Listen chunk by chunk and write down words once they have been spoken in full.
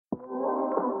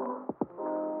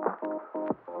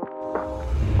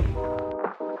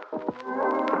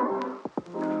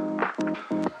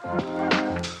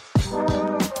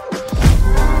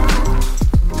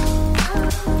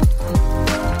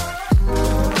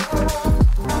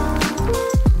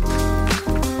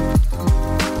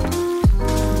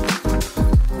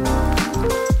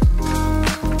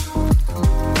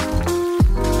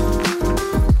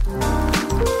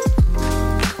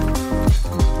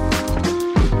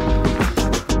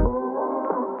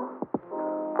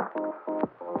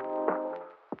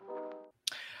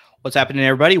What's happening,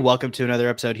 everybody? Welcome to another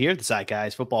episode here at the Side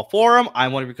Guys Football Forum.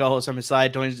 I'm one of your co-hosts on my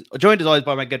side, joined as always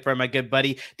by my good friend, my good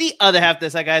buddy, the other half of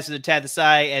the Side Guys, Tad the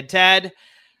Side. And Tad,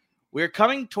 we're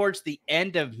coming towards the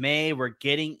end of May. We're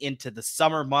getting into the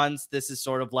summer months. This is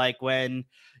sort of like when,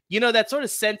 that sort of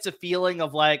sense of feeling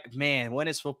of like, man, when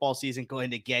is football season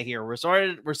going to get here? We're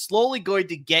slowly going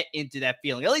to get into that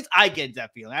feeling. At least I get into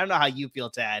that feeling. I don't know how you feel,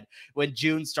 Tad. When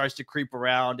June starts to creep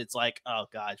around, it's like, oh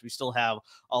gosh, we still have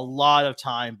a lot of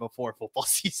time before football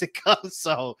season comes.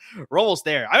 So we're almost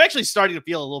there. I'm actually starting to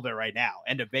feel a little bit right now,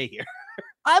 end of May here.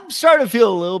 I'm starting to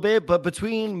feel a little bit, but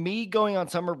between me going on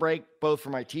summer break, both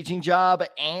for my teaching job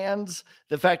and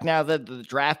the fact now that the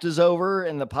draft is over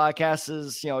and the podcast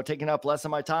is, taking up less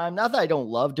of my time, not that I don't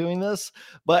love doing this,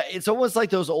 but it's almost like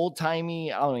those old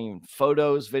timey,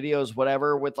 photos, videos,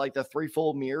 whatever, with like the three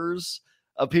full mirrors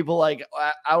of people like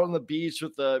out on the beach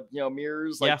with the,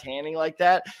 mirrors, tanning like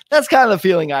that. That's kind of the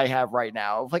feeling I have right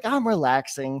now. Like I'm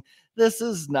relaxing. This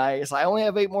is nice. I only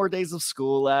have 8 more days of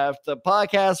school left. The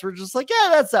podcast, we're just like, yeah,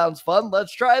 that sounds fun.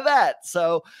 Let's try that.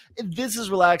 So this is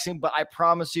relaxing, but I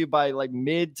promise you by like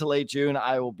mid to late June,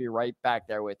 I will be right back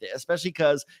there with it, especially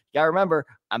because you gotta remember,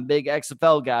 I'm a big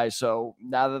XFL guy. So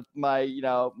now that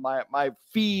my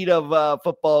feed of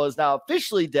football is now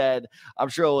officially dead, I'm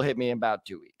sure it'll hit me in about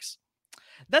 2 weeks.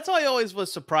 That's why I always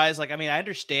was surprised. I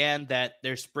understand that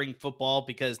there's spring football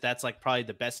because that's like probably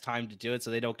the best time to do it. So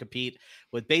they don't compete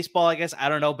with baseball, I guess. I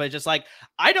don't know. But just like,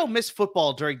 I don't miss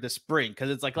football during the spring because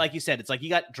it's like you said, it's like you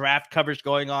got draft coverage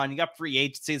going on. You got free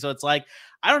agency. So it's like,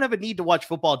 I don't have a need to watch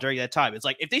football during that time. It's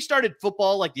like if they started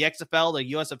football like the XFL,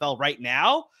 the USFL right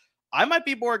now, I might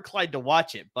be more inclined to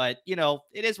watch it, but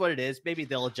it is what it is. Maybe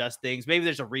they'll adjust things. Maybe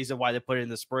there's a reason why they put it in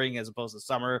the spring as opposed to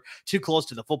summer, too close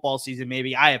to the football season.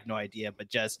 Maybe I have no idea, but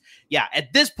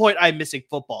at this point, I'm missing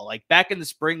football. Like back in the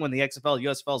spring when the XFL,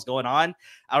 USFL is going on,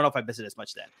 I don't know if I miss it as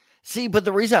much then. See, but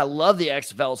the reason I love the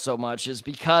XFL so much is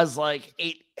because like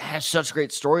it has such great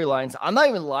storylines. I'm not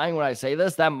even lying when I say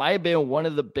this. That might have been one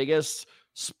of the biggest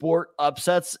sport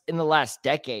upsets in the last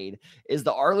decade is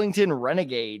the Arlington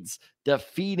Renegades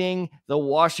defeating the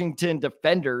Washington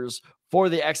Defenders for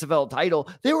the XFL title.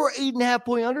 They were 8.5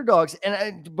 point underdogs.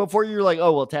 And before you're like,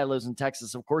 oh, well, Tad lives in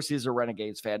Texas. Of course, he's a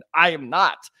Renegades fan. I am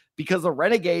not, because the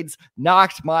Renegades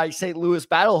knocked my St. Louis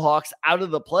Battlehawks out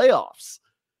of the playoffs.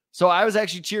 So I was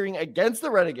actually cheering against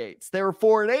the Renegades. They were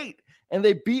 4-8 and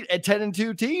they beat a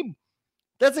 10-2 team.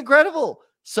 That's incredible.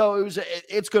 So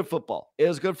it's good football. It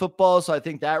was good football. So I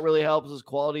think that really helps. His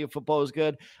quality of football is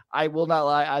good. I will not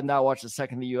lie. I've not watched the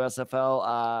second of the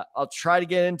USFL. I'll try to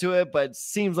get into it, but it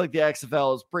seems like the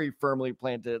XFL is pretty firmly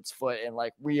planted its foot and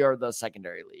like we are the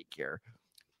secondary league here.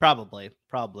 Probably.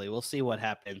 We'll see what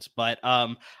happens. But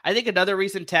I think another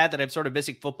reason, Tad, that I'm sort of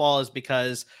missing football is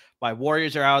because my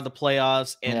Warriors are out of the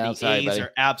playoffs and the A's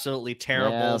are absolutely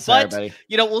terrible. Yeah, sorry, but,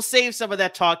 we'll save some of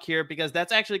that talk here because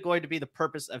that's actually going to be the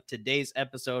purpose of today's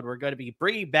episode. We're going to be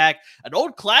bringing back an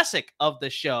old classic of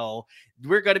the show.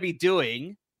 We're going to be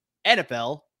doing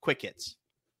NFL Quick Hits.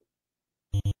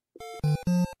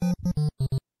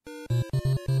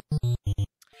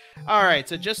 All right,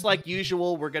 so just like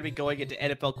usual, we're going to be going into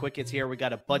NFL Quick Hits here. We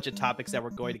got a bunch of topics that we're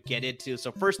going to get into.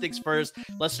 So first things first,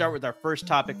 let's start with our first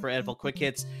topic for NFL Quick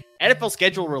Hits, NFL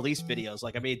schedule release videos.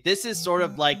 This is sort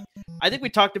of like, I think we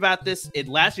talked about this in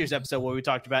last year's episode when we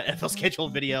talked about NFL schedule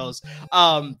videos.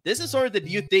 This is sort of the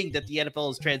new thing that the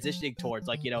NFL is transitioning towards.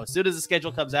 As soon as the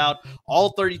schedule comes out, all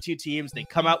 32 teams, they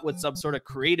come out with some sort of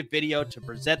creative video to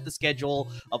present the schedule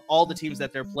of all the teams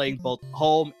that they're playing both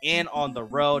home and on the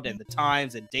road and the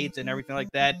times and dates and everything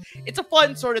like that. It's a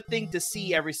fun sort of thing to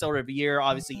see every sort of year.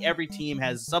 Obviously, every team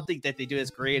has something that they do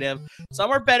as creative. Some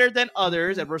are better than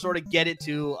others, and we're sort of get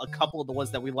into a couple of the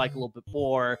ones that we like a little bit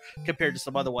more compared to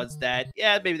some other ones that,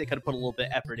 maybe they could have put a little bit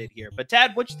of effort in here. But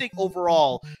Tad, what do you think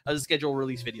overall of the schedule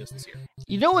release videos this year?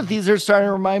 You know what these are starting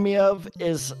to remind me of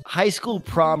is high school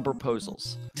prom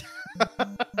proposals.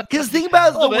 Because think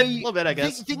about the way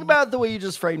think about the way you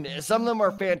just framed it. Some of them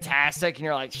are fantastic, and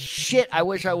you're like, "Shit, I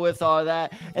wish I would have thought of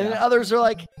that." And then others are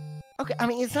like, "Okay,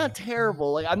 it's not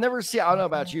terrible." Like I don't know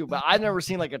about you, but I've never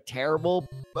seen like a terrible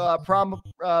prom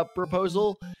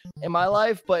proposal in my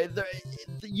life. But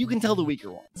you can tell the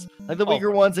weaker ones. Like the weaker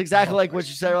ones, exactly like what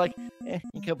you said. Are like,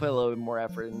 you could put a little bit more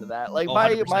effort into that. Like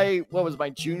my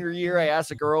junior year, I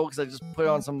asked a girl because I just put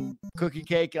on some cookie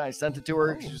cake and I sent it to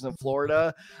her. She was in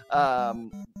Florida.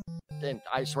 And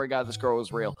I swear to God, this girl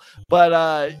was real. But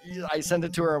I sent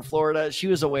it to her in Florida. She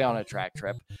was away on a track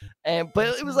trip.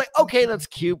 But it was like, okay, that's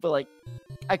cute, but like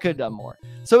I could have done more.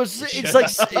 So it's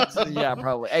yeah,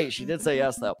 probably. Hey, she did say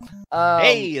yes though.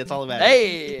 Hey, it's all about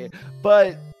Hey,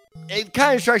 but it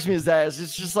kind of strikes me as that.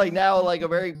 It's just like now like a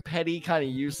very petty, kind of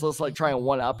useless, like trying to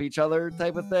one up each other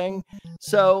type of thing.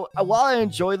 So while I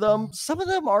enjoy them, some of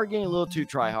them are getting a little too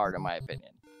try hard, in my opinion.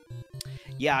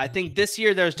 Yeah, I think this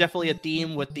year there's definitely a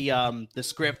theme with the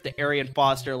script, the Arian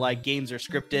Foster, like games are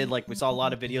scripted. Like we saw a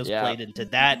lot of videos played into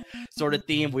that sort of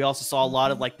theme. We also saw a lot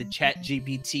of like the Chat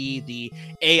GPT, the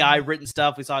AI written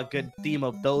stuff. We saw a good theme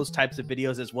of those types of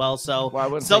videos as well. So I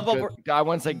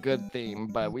wouldn't say good theme,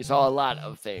 but we saw a lot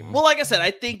of theme. Well, like I said, I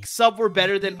think some were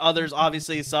better than others.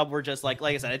 Obviously, some were just like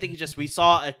I said, I think we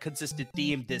saw a consistent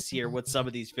theme this year with some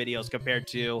of these videos compared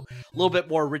to a little bit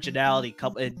more originality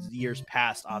in years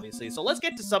past, obviously. So let's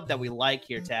get to something that we like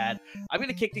here, Tad. I'm going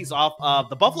to kick these off.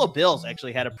 The Buffalo Bills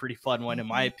actually had a pretty fun one, in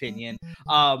my opinion.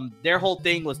 Their whole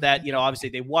thing was that, obviously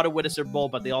they want to win a Super Bowl,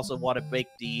 but they also want to make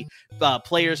the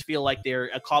players feel like they're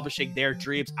accomplishing their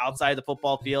dreams outside the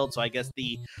football field. So I guess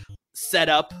the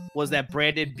setup was that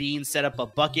Brandon Beane set up a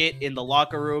bucket in the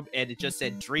locker room and it just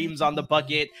said dreams on the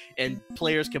bucket and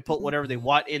players can put whatever they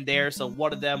want in there. So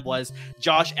one of them was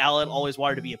Josh Allen always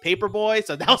wanted to be a paper boy.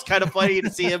 So that was kind of funny to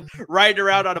see him riding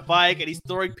around on a bike and he's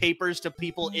throwing papers to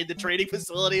people in the training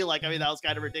facility. That was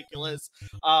kind of ridiculous.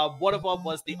 One of them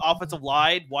was the offensive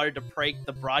line wanted to prank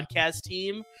the broadcast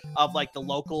team of like the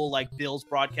local like Bills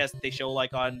broadcast that they show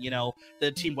like on,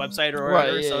 the team website or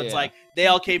whatever. Right, it's like they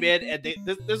all came in and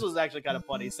this was actually kind of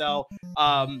funny. So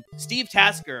Steve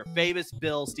Tasker, famous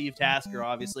Bill Steve Tasker,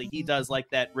 obviously he does like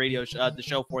that radio the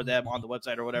show for them on the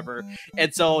website or whatever.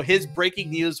 And so his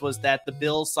breaking news was that the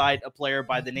Bills signed a player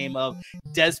by the name of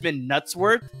Desmond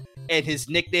Nutsworth and his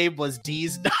nickname was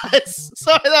D's Nuts.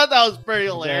 So I thought that was pretty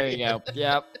hilarious. There you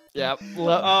go. Yep.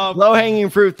 Low hanging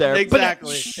fruit there.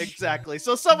 Exactly.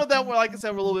 So some of them were, like I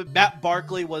said, were a little bit. Matt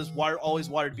Barkley always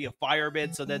wanted to be a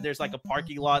fireman. So then there's like a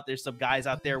parking lot. There's some guys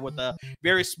out there with a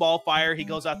very small fire. He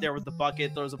goes out there with the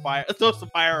bucket, throws the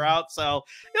fire out. So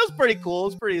it was pretty cool. It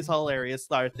was pretty hilarious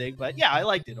sort of thing. But yeah, I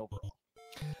liked it overall.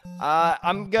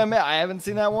 I'm gonna admit I haven't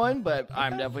seen that one, but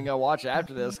I'm definitely gonna watch it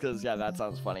after this because that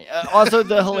sounds funny. Also,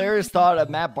 the hilarious thought of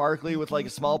Matt Barkley with like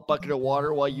a small bucket of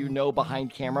water while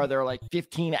behind camera there are like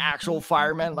 15 actual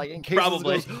firemen. Like in case this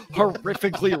goes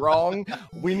horrifically wrong,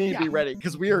 we need to be ready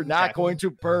because we are not going to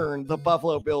burn the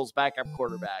Buffalo Bills backup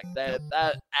quarterback. That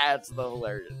adds to the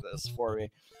hilariousness for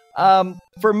me.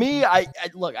 For me, I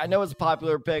look, I know it's a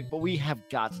popular pick, but we have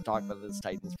got to talk about this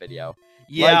Titans video.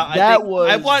 Yeah,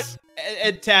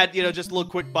 and Tad, just a little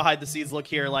quick behind the scenes look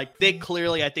here. Like they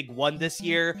clearly, I think, won this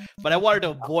year, but I wanted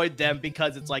to avoid them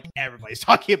because it's like everybody's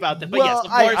talking about them. But yes,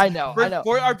 of course, I know.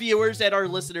 For our viewers and our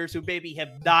listeners who maybe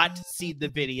have not seen the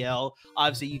video,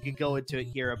 obviously you can go into it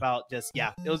here about just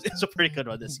it was a pretty good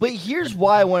one this year. But here's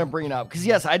why I want to bring it up because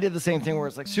yes, I did the same thing where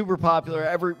it's like super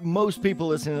popular. Most people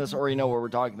listening to this already know what we're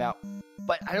talking about,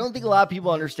 but I don't think a lot of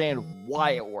people understand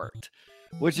why it worked,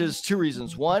 which is two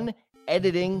reasons. One,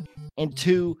 editing, and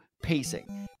two, pacing.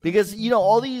 Because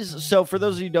all these, so for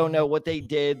those of you who don't know what the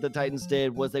Titans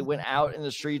did was they went out in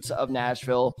the streets of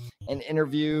Nashville and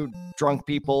interviewed drunk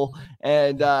people,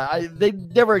 and they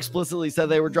never explicitly said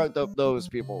they were drunk, though those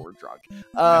people were drunk.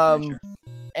 Sure.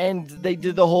 And they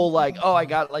did the whole I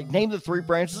got name the 3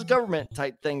 branches of government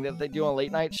type thing that they do on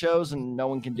late night shows and no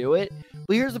one can do it.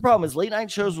 But here's the problem is late night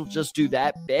shows will just do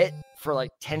that bit for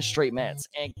 10 straight minutes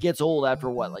and it gets old after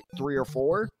 3 or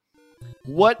 4.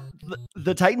 What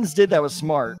the Titans did that was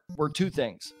smart were 2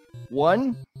 things.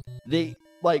 One, they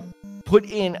put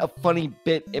in a funny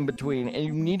bit in between, and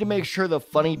you need to make sure the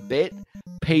funny bit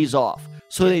pays off.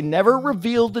 So they never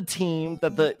revealed the team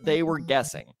that they were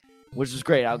guessing, which is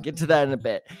great. I'll get to that in a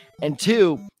bit. And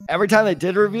 2, every time they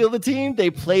did reveal the team, they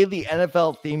played the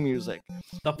NFL theme music.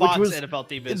 The Fox NFL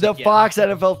theme music. The Fox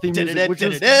NFL theme music, which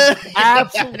was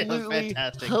absolutely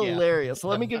hilarious. So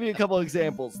let me give you a couple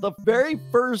examples. The very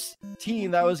first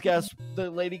team that was guessed, the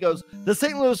lady goes, the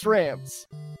St. Louis Rams.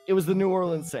 It was the New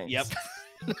Orleans Saints. Yep.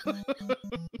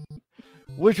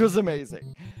 Which was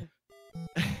amazing.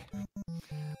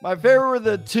 My favorite were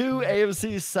the 2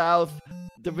 AFC South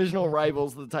divisional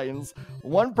rivals of the Titans.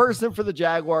 One person for the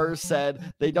Jaguars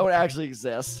said they don't actually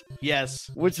exist.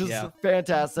 Yes. Which is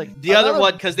fantastic. The other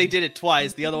one, because they did it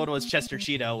twice, the other one was Chester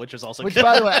Cheeto, which was also good.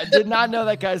 By the way, I did not know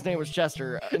that guy's name was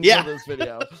Chester until this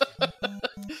video.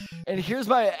 And here's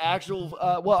my actual,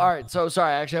 all right, so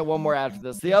sorry, I actually have one more after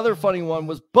this. The other funny one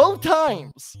was both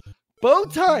times,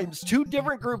 2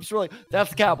 different groups were like,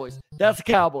 that's the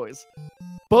Cowboys.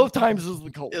 Both times it was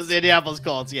the Colts. It was the Indianapolis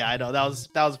Colts. Yeah, I know. That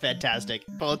was fantastic.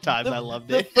 Both times I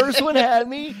loved it. The first one had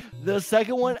me. The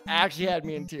second one actually had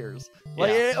me in tears.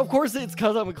 Like, of course, it's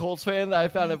because I'm a Colts fan that I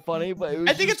found it funny, but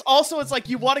I think it's like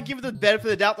you want to give them the benefit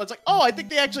of the doubt. But it's like, oh, I think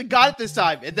they actually got it this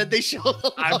time, and then they show.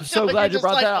 I'm so glad you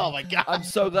brought that up. Oh my god! I'm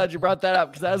so glad you brought that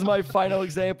up because that's my final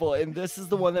example, and this is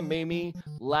the one that made me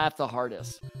laugh the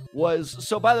hardest. By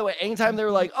the way, anytime they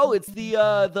were like, oh, it's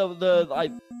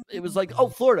it was like, oh,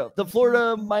 Florida, the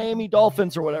Florida Miami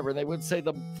Dolphins or whatever. And they would say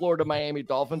the Florida Miami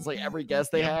Dolphins, like every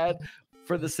guest they had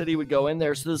for the city would go in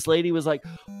there. So this lady was like,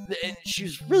 and she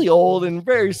was really old and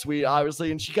very sweet,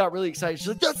 obviously. And she got really excited. She's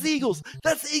like, that's the Eagles.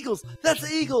 That's the Eagles. That's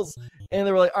the Eagles. And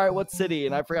they were like, all right, what city?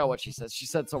 And I forgot what she said. She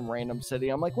said some random city.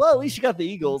 I'm like, well, at least you got the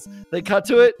Eagles. They cut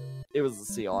to it. It was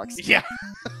the Seahawks. Yeah.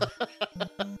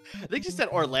 I think she said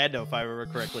Orlando, if I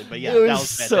remember correctly. But yeah, that was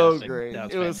so great.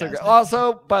 It was so great.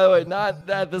 Also, by the way, not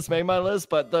that this made my list,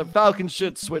 but the Falcons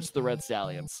should switch the Red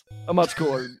Stallions. A much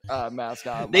cooler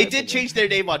mascot. They did change their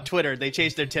name on Twitter. They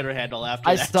changed their Twitter handle after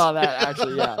I saw that,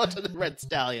 actually, yeah. To the Red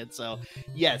Stallions. So,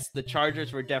 yes, the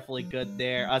Chargers were definitely good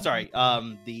there.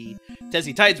 The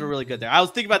Tennessee Titans were really good there. I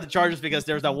was thinking about the Chargers because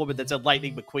there was that woman that said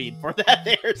Lightning McQueen for that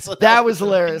there. So that was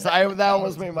hilarious. That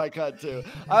almost made my cut, too.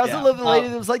 I also love the lady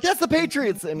that was like, that's the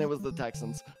Patriots, and it was the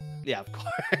Texans. Yeah, of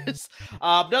course.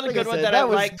 Another good one that I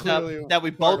liked, that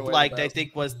we both liked, I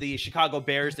think, was the Chicago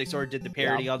Bears. They sort of did the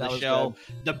parody on the show.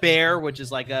 Good. The Bear, which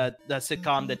is like a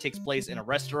sitcom that takes place in a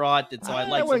restaurant. And so I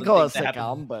like wouldn't call it a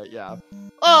sitcom, but yeah.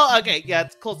 Oh, okay. Yeah,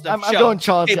 it's close enough. I'm going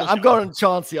Chauncey. I'm going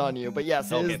Chauncey on you. But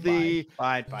yes, it is the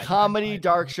comedy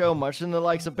dark show, much in the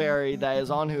likes of Barry, that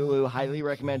is on Hulu. Highly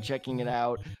recommend checking it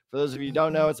out. For those of you who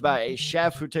don't know, it's about a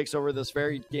chef who takes over this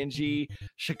very dingy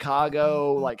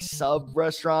Chicago like sub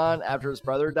restaurant after his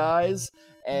brother dies.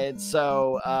 And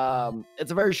so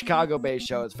it's a very Chicago-based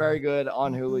show. It's very good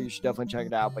on Hulu. You should definitely check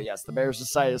it out. But yes, the Bears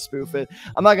decided to spoof it.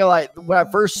 I'm not gonna lie. When I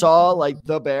first saw like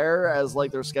The Bear as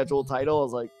like their scheduled title, I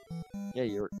was like, yeah,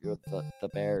 you're the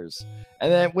Bears.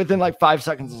 And then within like 5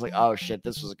 seconds, I was like, oh shit,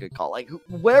 this was a good call. Like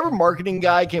whatever marketing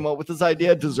guy came up with this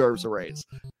idea deserves a raise.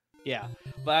 Yeah,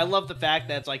 but I love the fact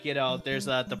that it's like, there's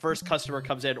the first customer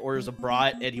comes in, orders a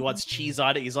brat, and he wants cheese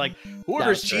on it. He's like, who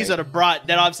orders cheese on a brat?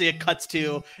 Then obviously it cuts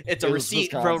to, it's a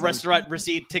receipt from a restaurant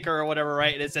receipt ticker or whatever,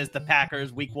 right? And it says the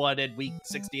Packers week 1 and week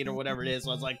 16 or whatever it is. So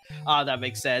I was like, oh, that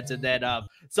makes sense. And then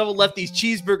someone left these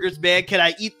cheeseburgers, man. Can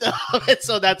I eat them? And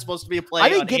so that's supposed to be a play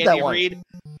on Andy Reid.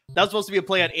 That was supposed to be a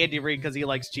play on Andy Reid because he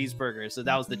likes cheeseburgers. So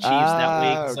that was the Chiefs that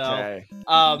week. Okay.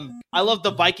 So I love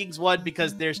the Vikings one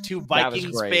because there's 2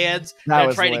 Vikings fans that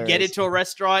are trying to get into a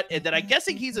restaurant. And then I'm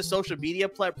guessing he's a social media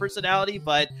personality,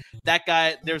 but that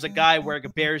guy, there's a guy wearing a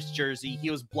Bears jersey. He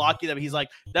was blocking them. He's like,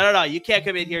 no, you can't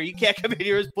come in here. You can't come in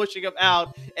here. He's pushing him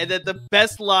out. And then the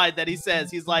best line that he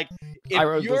says, he's like,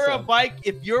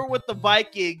 if you're with the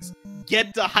Vikings,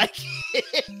 get to hiking.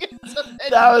 So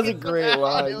that was a great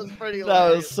line. It was pretty hilarious.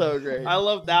 That was so great. I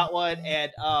love that one.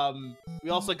 And we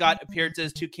also got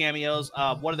appearances, 2 cameos.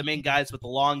 One of the main guys with the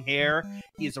long hair,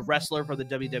 he's a wrestler for the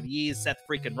WWE, Seth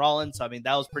freaking Rollins. So, I mean,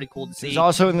 that was pretty cool to see. He's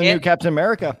also in the new Captain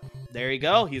America. There you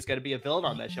go. He's going to be a villain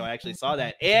on that show. I actually saw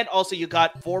that. And also you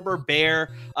got former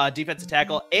Bear defensive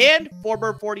tackle and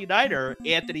former 49er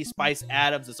Anthony Spice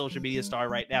Adams, a social media star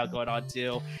right now, going on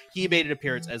too. He made an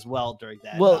appearance as well during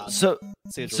that. Well, so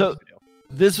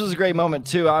this was a great moment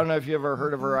too. I don't know if you ever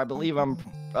heard of her. I believe I'm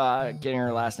getting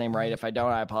her last name right. If I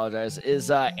don't, I apologize.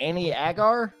 Is Annie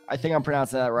Agar? I think I'm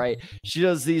pronouncing that right. She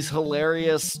does these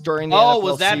hilarious during the NFL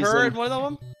was that season. Her in one of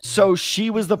them? So she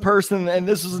was the person, and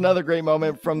this was another great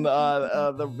moment from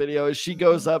the video. She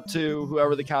goes up to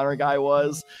whoever the counter guy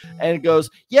was and goes,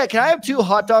 "Yeah, can I have 2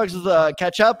 hot dogs with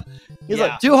ketchup?" He's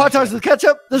like, 2 hot dogs with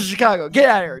ketchup? This is Chicago. Get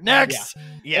out of here. Next.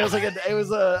 Yeah. It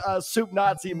was a soup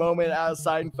Nazi moment out of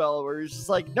Seinfeld where he's just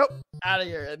like, nope, out of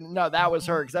here. And no, that was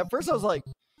her. Because at first I was like,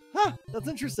 huh, that's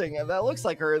interesting. And that looks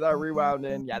like her. That rewound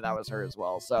in. Yeah, that was her as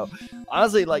well. So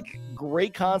honestly, like,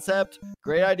 great concept.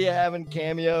 Great idea having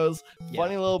cameos.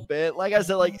 Funny little bit. Like I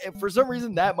said, like, if for some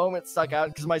reason that moment stuck out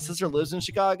because my sister lives in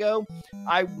Chicago.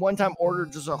 I one time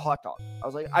ordered just a hot dog. I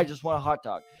was like, I just want a hot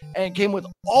dog. And it came with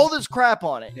all this crap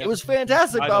on it. It was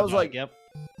fantastic. But I was like,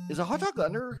 is a hot dog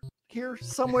under here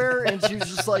somewhere? And she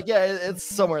was just like, yeah, it's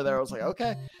somewhere there. I was like,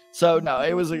 okay. So no,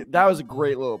 that was a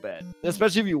great little bit.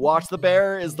 Especially if you watch the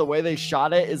bear, is the way they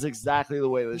shot it is exactly the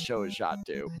way the show is shot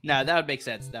too. No, that would make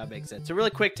sense. That would make sense. So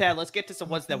really quick, Tad, let's get to some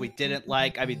ones that we didn't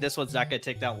like. I mean, this one's not going to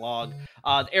take that long.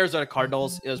 The Arizona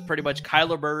Cardinals, it was pretty much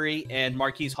Kyler Murray and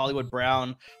Marquise Hollywood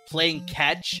Brown playing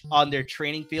catch on their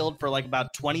training field for like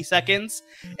about 20 seconds.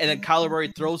 And then Kyler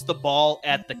Murray throws the ball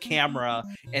at the camera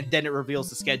and then it reveals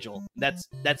the schedule. That's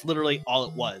literally all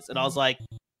it was. And I was like,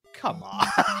 come on,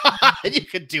 you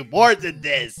could do more than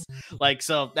this. Like,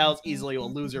 so that was easily a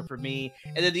loser for me.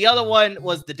 And then the other one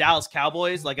was the Dallas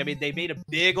Cowboys. Like, I mean, they made a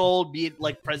big old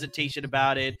presentation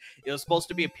about it. It was supposed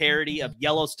to be a parody of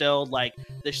Yellowstone. Like,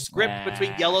 the script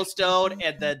between Yellowstone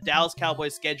and the Dallas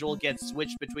Cowboys schedule gets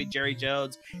switched between Jerry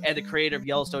Jones and the creator of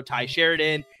Yellowstone, Ty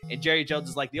Sheridan. And Jerry Jones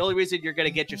is like, the only reason you're going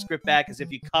to get your script back is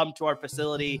if you come to our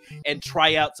facility and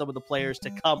try out some of the players to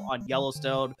come on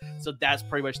Yellowstone. So that's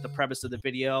pretty much the premise of the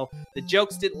video. The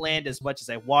jokes didn't land as much as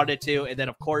I wanted to. And then,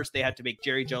 of course, they had to make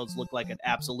Jerry Jones look like an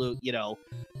absolute,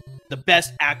 the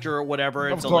best actor or whatever.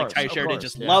 And like Ty Sheridan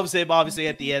just loves him, obviously,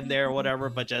 at the end there or whatever.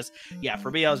 But just,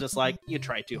 for me, I was just like, you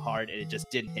tried too hard and it just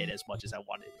didn't hit as much as I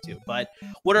wanted it to. But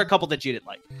what are a couple that you didn't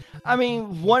like? I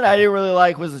mean, one I didn't really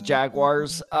like was the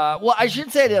Jaguars. Well, I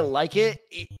shouldn't say I didn't like it.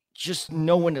 Just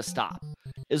know when to stop.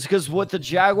 Is because what the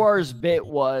Jaguars bit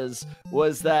was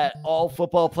that all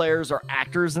football players are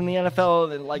actors in the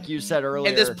NFL, and like you said earlier,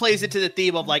 and this plays into the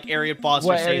theme of like Arian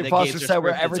Foster saying that games are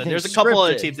scripted. So there's a couple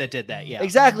other teams that did that,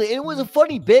 exactly. It was a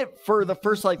funny bit for the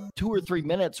first like 2 or 3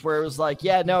 minutes where it was like,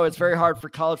 it's very hard for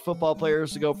college football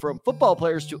players to go from football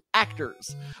players to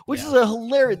actors, which is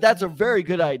that's a very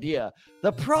good idea.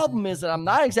 The problem is that I'm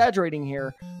not exaggerating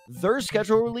here. Their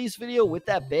schedule release video with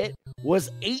that bit was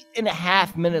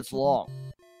 8.5 minutes long.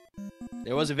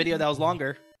 There was a video that was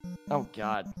longer. Oh,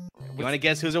 God. You want to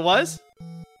guess whose it was?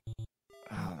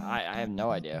 Oh, I have no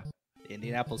idea. The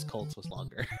Indianapolis Colts was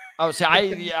longer. Oh, see, I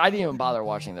didn't even bother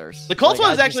watching theirs. The Colts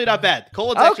one is actually not bad. The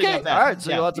Colts actually not bad. All right,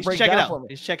 so you'll have to break it down for me.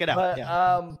 Just check it out.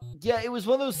 But, it was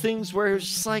one of those things where it was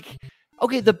just like,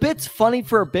 okay, the bit's funny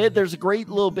for a bit. There's a great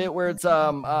little bit where it's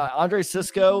Andre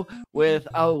Sisco with,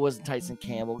 it wasn't Tyson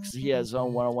Campbell because he has his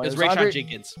own one-on-one. It was Rayshawn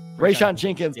Jenkins. Rayshawn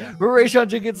Jenkins. Yeah. Where Rayshawn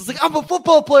Jenkins is like, I'm a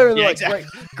football player. And they're like, exactly.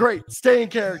 Great, stay in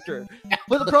character.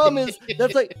 But the problem is,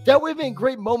 that would have been a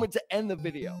great moment to end the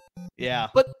video. Yeah.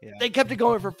 But they kept it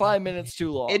going for 5 minutes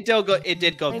too long. It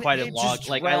did go quite a long.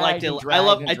 Like, I liked it.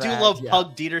 I do love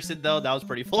Pug Dieterson, though. That was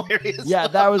pretty hilarious. Yeah,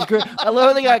 that was great. I love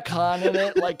how they got Khan in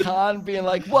it. Like, Khan being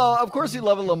like, well, of course you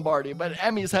love a Lombardi, but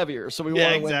Emmy's heavier, so we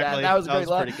want to win that. That was a great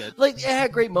line. Pretty good. Like, it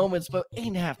had great moments, but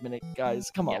 8.5 minutes, guys.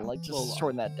 Come on, just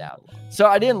shorten that down. So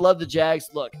I didn't love the Jags.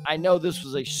 Look, I know this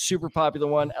was a super popular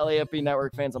one. LAFB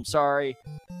Network fans, I'm sorry.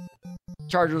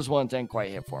 Chargers one didn't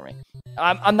quite hit for me.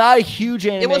 I'm not a huge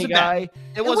anime guy.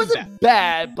 It wasn't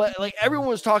bad, but like everyone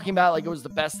was talking about like it was the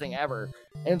best thing ever.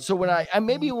 And so when I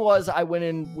went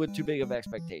in with too big of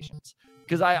expectations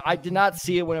because I did not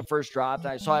see it when it first dropped.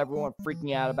 I saw everyone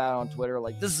freaking out about it on Twitter,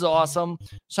 like this is awesome.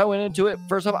 So I went into it.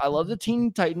 First off, I love the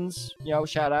Teen Titans,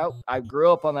 shout out. I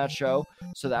grew up on that show,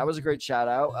 so that was a great shout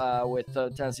out with the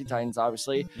Tennessee Titans,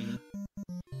 obviously. Mm-hmm.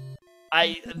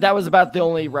 That was about the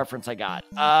only reference I got.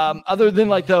 Other than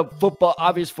like the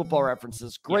obvious football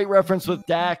references. Great reference with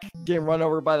Dak getting run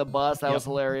over by the bus. That was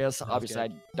hilarious. Obviously, I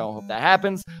don't hope that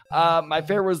happens. My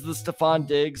favorite was the Stephon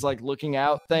Diggs like looking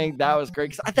out thing. That was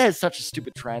great because that is such a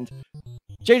stupid trend.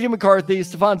 JJ McCarthy,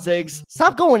 Stephon Diggs,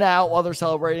 stop going out while they're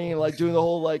celebrating and like doing the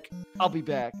whole like, I'll be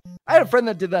back. I had a friend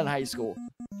that did that in high school.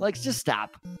 Like, just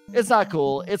stop. It's not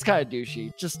cool. It's kind of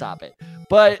douchey. Just stop it.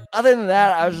 But other than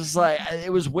that, I was just like,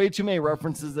 it was way too many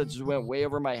references that just went way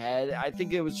over my head. I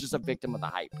think it was just a victim of the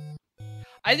hype.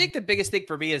 I think the biggest thing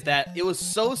for me is that it was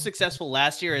so successful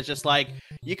last year. It's just like,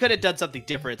 you could have done something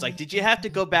different. It's like, did you have to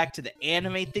go back to the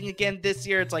anime thing again this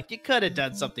year? It's like, you could have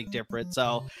done something different.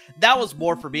 So that was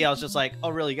more for me. I was just like,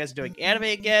 oh, really? You guys are doing anime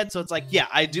again? So it's like, yeah,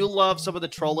 I do love some of the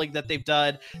trolling that they've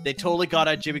done. They totally got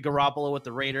on Jimmy Garoppolo with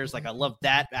the Raiders. Like, I love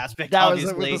that aspect,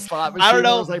 obviously. I don't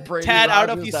know, like Tad, I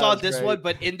don't know if you saw this one,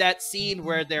 but in that scene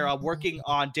where they're working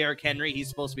on Derrick Henry, he's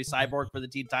supposed to be Cyborg for the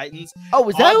Teen Titans. Oh,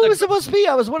 was that who it was supposed to be?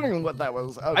 I was wondering what that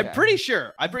was. Okay. I'm pretty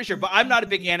sure, but I'm not a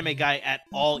big anime guy at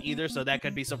all either, so that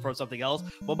could be from something else.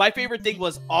 But my favorite thing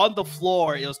was on the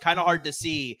floor, it was kind of hard to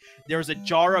see, there was a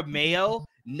jar of mayo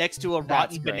next to a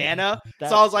rotten great. banana.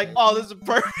 That's so I was like, great. oh, this is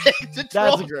perfect to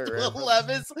troll That's a great Will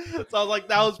reference. Levis. So I was like,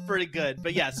 that was pretty good.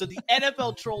 But yeah, so the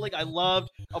NFL trolling I loved.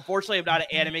 Unfortunately, I'm not an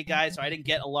anime guy, so I didn't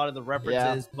get a lot of the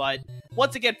references. But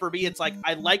once again, for me, it's like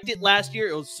I liked it last year.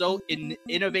 It was so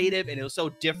innovative and it was so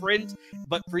different.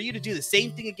 But for you to do the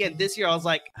same thing again this year, I was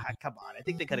like, come on. I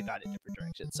think they could have gone in a different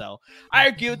direction. So I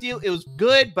agree with you. It was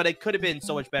good, but it could have been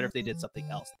so much better if they did something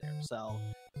else there. So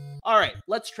all right,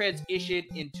 let's transition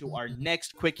into our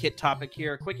next quick hit topic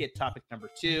here. Quick hit topic number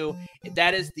 2. And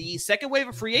that is the second wave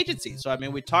of free agency. So, I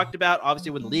mean, we talked about, obviously,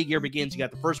 when the league year begins, you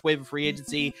got the first wave of free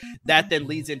agency. That then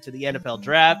leads into the NFL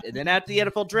draft. And then after the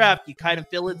NFL draft, you kind of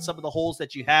fill in some of the holes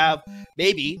that you have,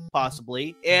 maybe,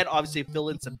 possibly, and obviously fill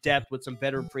in some depth with some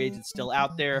veteran free agents still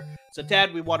out there. So,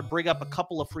 Tad, we want to bring up a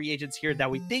couple of free agents here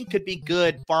that we think could be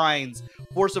good finds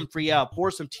for some for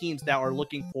some teams that are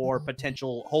looking for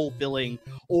potential hole filling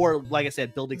or, like I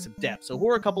said, building some depth. So who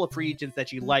are a couple of free agents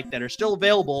that you like that are still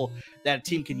available that a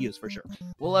team can use for sure?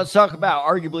 Well, let's talk about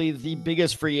arguably the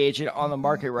biggest free agent on the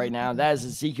market right now. That is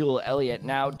Ezekiel Elliott.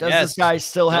 Now, does this guy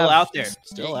still out there?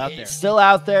 Still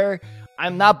out there.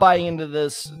 I'm not buying into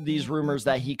these rumors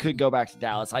that he could go back to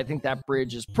Dallas. I think that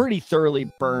bridge is pretty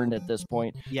thoroughly burned at this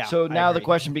point. Yeah. So now the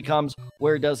question becomes,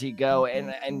 where does he go?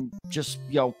 And just,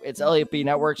 it's Elliott B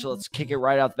Network, so let's kick it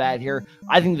right off the bat here.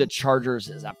 I think the Chargers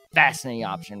is a fascinating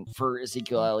option for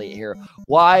Ezekiel Elliott here.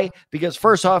 Why? Because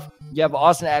first off, you have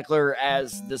Austin Eckler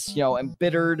as this,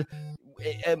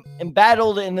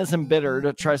 embattled in this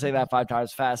embittered, try to say that 5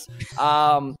 times fast,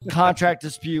 contract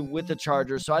dispute with the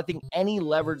Chargers. So I think any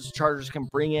leverage the Chargers can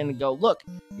bring in and go, look,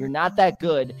 you're not that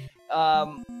good,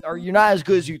 or you're not as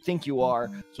good as you think you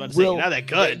are. So I'm saying you're not that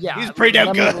good. Yeah, he's pretty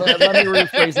damn good. Let me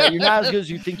rephrase that. You're not as good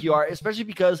as you think you are, especially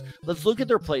because let's look at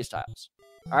their play styles.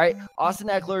 All right, Austin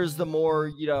Eckler is the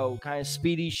more, kind of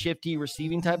speedy, shifty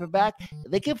receiving type of back.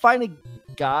 They can find a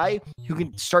guy who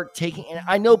can start taking, and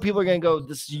I know people are going to go,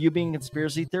 this is you being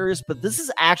conspiracy theorist, but this is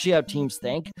actually how teams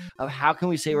think of how can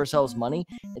we save ourselves money.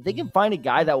 If they can find a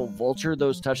guy that will vulture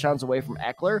those touchdowns away from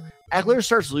Eckler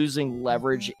starts losing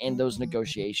leverage in those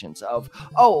negotiations of,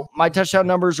 oh, my touchdown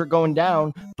numbers are going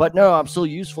down, but no, I'm still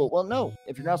useful. Well, no,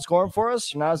 if you're not scoring for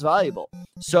us, you're not as valuable.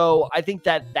 So I think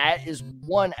that is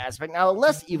one aspect. Now, the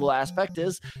less evil aspect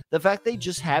is the fact they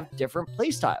just have different play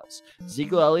styles.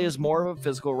 Ezekiel Elliott is more of a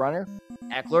physical runner.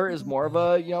 Eckler is more of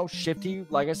a, shifty,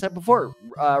 like I said before,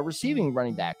 receiving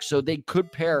running back. So they could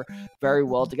pair very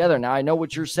well together. Now, I know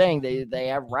what you're saying. They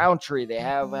have Roundtree. They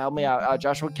have, help me out,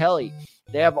 Joshua Kelly.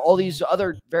 They have all these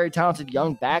other very talented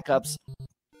young backups.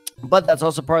 But that's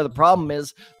also part of the problem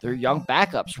is they're young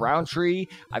backups. Roundtree,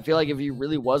 I feel like if he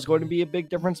really was going to be a big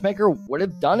difference maker, would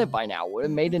have done it by now, would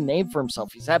have made a name for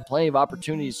himself. He's had plenty of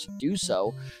opportunities to do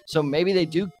so. So maybe they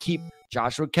do keep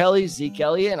Joshua Kelly, Zeke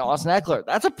Elliott, and Austin Eckler.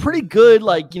 That's a pretty good,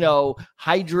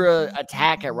 Hydra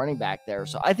attack at running back there.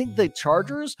 So I think the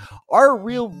Chargers are a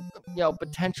real,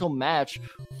 potential match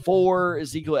for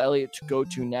Ezekiel Elliott to go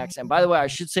to next. And by the way, I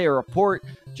should say a report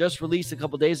just released a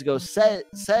couple days ago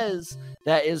says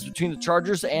that is between the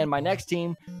Chargers and my next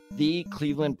team, the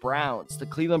Cleveland Browns. The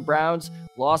Cleveland Browns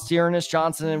lost Ernest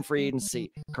Johnson in free agency.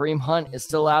 Kareem Hunt is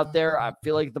still out there. I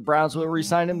feel like the Browns would have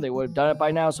re-signed him. They would have done it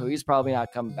by now, so he's probably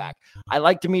not coming back. I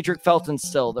like Demetric Felton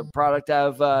still, the product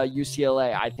of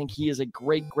UCLA. I think he is a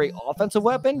great offensive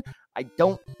weapon. I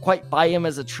don't quite buy him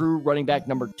as a true running back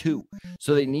number 2.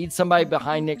 So they need somebody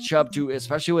behind Nick Chubb to,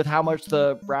 especially with how much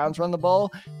the Browns run the ball,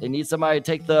 they need somebody to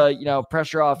take the,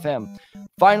 pressure off him.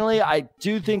 Finally, I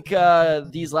do think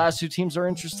these last 2 teams are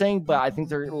interesting, but I think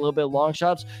they're a little bit long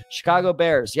shots. Chicago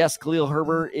Bears. Yes, Khalil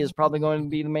Herbert is probably going to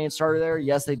be the main starter there.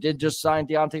 Yes, they did just sign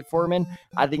Deontay Foreman.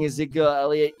 I think Ezekiel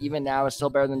Elliott, even now, is still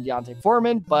better than Deontay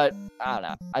Foreman, but I don't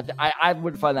know. I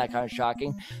would find that kind of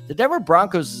shocking. The Denver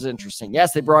Broncos is interesting.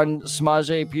 Yes, they brought in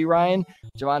Samaje Perine.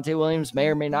 Javonte Williams may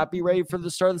or may not be ready for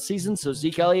the start of the season, so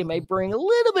Zeke Elliott may bring a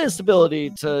little bit of stability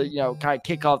to, kind of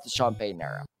kick off the Sean Payton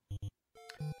era.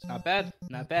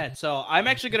 Not bad. So I'm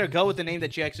actually going to go with the name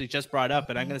that you actually just brought up,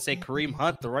 and I'm going to say Kareem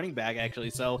Hunt, the running back, actually.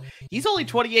 So he's only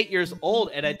 28 years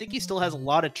old, and I think he still has a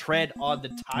lot of tread on the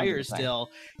tires still.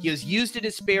 He was used in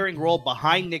his sparing role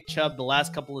behind Nick Chubb the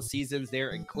last couple of seasons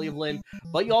there in Cleveland,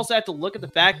 but you also have to look at the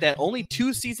fact that only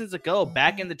 2 seasons ago,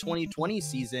 back in the 2020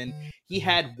 season, he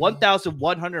had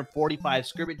 1,145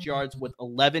 scrimmage yards with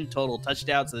 11 total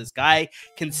touchdowns. So this guy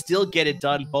can still get it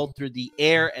done both through the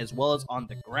air as well as on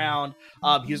the ground.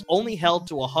 He was only held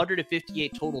to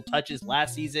 158 total touches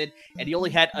last season, and he only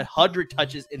had 100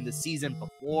 touches in the season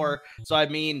before. So, I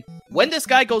mean, when this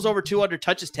guy goes over 200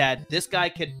 touches, Tad, this guy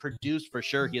can produce for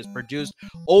sure. He has produced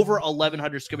over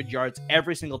 1,100 scrimmage yards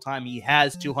every single time he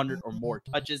has 200 or more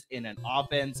touches in an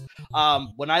offense.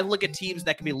 When I look at teams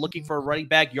that can be looking for a running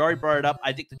back, you already brought it up.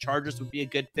 I think the Chargers would be a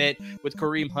good fit with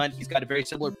Kareem Hunt. He's got a very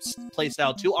similar play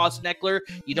style to Austin Eckler.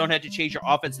 You don't have to change your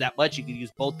offense that much. You can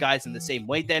use both guys in the same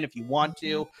way then if you want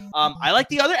to. I like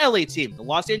the other LA team. The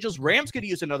Los Angeles Rams could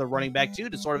use another running back too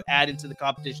to sort of add into the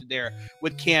competition there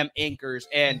with Cam Akers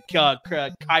and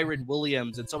Kyron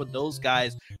Williams and some of those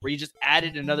guys where you just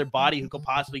added another body who could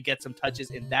possibly get some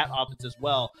touches in that offense as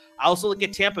well. I also look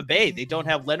at Tampa Bay. They don't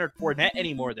have Leonard Fournette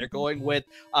anymore. They're going with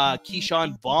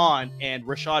Keyshawn Vaughn and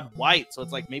Rashad White. So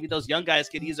it's like maybe those young guys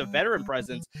could use a veteran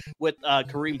presence with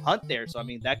Kareem Hunt there. So, I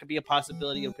mean, that could be a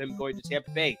possibility of him going to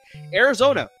Tampa Bay.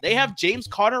 Arizona, they have James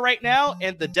Conner right now,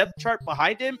 and the depth chart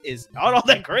behind him is not all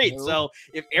that great. So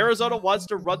if Arizona wants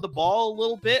to run the ball a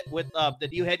little bit with the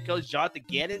new head coach, Jonathan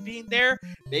Gannon, being there,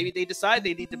 maybe they decide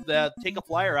they need to take a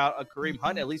flyer out on Kareem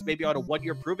Hunt, at least maybe on a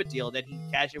one-year prove-it deal that he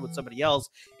can cash in with somebody else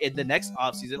in the next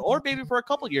offseason, or maybe for a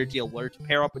couple-year deal where to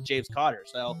pair up with James Conner.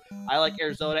 So I like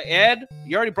Arizona. And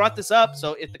you already brought this up,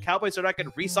 so if the Cowboys are not going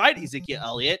to re-sign Ezekiel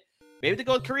Elliott, maybe they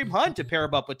go with Kareem Hunt to pair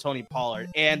him up with Tony Pollard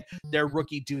and their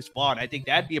rookie Deuce Vaughn. I think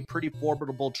that'd be a pretty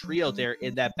formidable trio there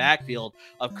in that backfield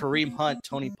of Kareem Hunt,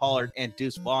 Tony Pollard, and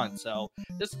Deuce Vaughn. So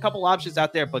there's a couple options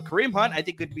out there, but Kareem Hunt, I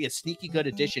think, could be a sneaky good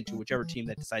addition to whichever team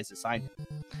that decides to sign him.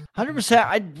 100%.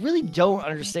 I really don't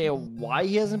understand why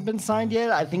he hasn't been signed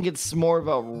yet. I think it's more of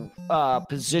a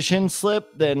position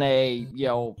slip than a,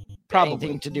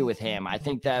 anything to do with him. I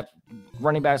think that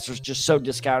running backs are just so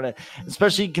discounted,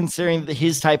 especially considering that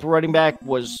his type of running back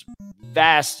was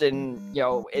vast in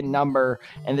number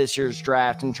in this year's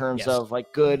draft in terms of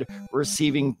like good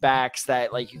receiving backs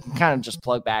that like you can kind of just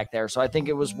plug back there. So I think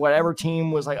it was whatever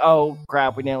team was like, oh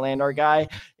crap, we didn't land our guy,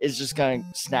 is just going to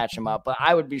snatch him up. But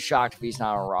I would be shocked if he's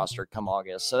not on a roster come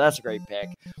August. So that's a great pick.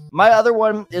 My other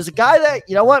one is a guy that,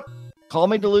 you know what? Call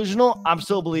me delusional. I'm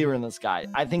still a believer in this guy.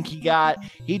 I think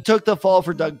he took the fall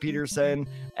for Doug Peterson,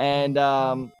 and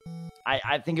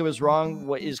I think it was wrong.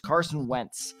 What is Carson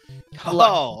Wentz?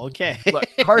 Okay. Look,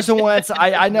 Carson Wentz,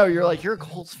 I know you're a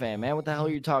Colts fan, man. What the hell are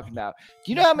you talking about?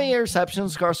 Do you know how many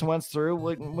interceptions Carson Wentz threw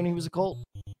when he was a Colt?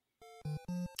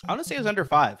 I want to say it was under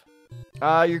 5.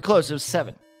 You're close. It was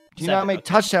 7. Do you know how many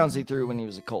touchdowns he threw when he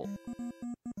was a Colt?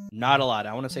 Not a lot.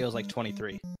 I want to say it was like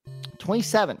 23.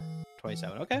 27.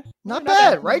 27. Okay. Not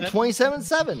bad, right?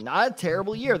 27-7. Not a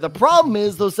terrible year. The problem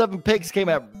is those 7 picks came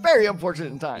at very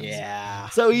unfortunate times. Yeah.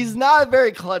 So he's not a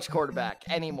very clutch quarterback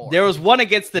anymore. There was one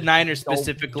against the Niners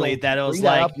specifically that it was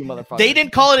like, they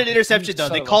didn't call it an interception though.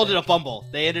 They called it a fumble.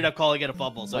 They ended up calling it a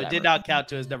fumble. So it did not count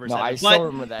to his number 7. I still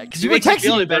remember that. Because you were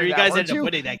texting me better. You guys ended up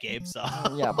winning that game. So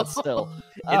yeah, but still.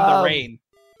 In the rain.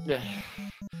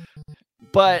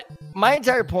 But my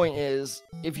entire point is,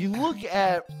 if you look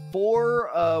at 2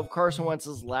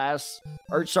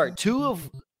 of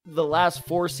the last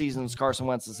 4 seasons Carson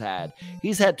Wentz has had,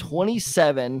 he's had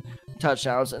 27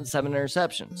 touchdowns and 7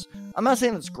 interceptions. I'm not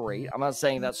saying that's great. I'm not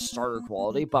saying that's starter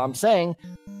quality, but I'm saying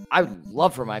I would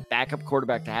love for my backup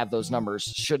quarterback to have those numbers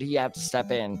should he have to step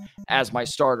in as my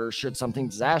starter should something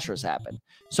disastrous happen.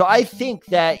 So I think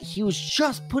that he was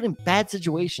just put in bad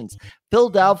situations.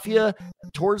 Philadelphia,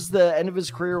 towards the end of his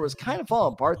career, was kind of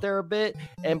falling apart there a bit.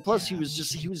 And plus, he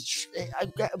was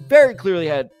very clearly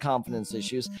had confidence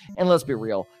issues. And let's be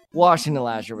real, Washington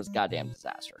last year was a goddamn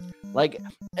disaster. Like,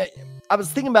 I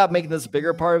was thinking about making this a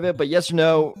bigger part of it, but yes or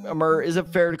no, Amir, is it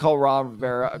fair to call Ron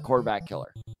Rivera a quarterback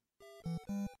killer?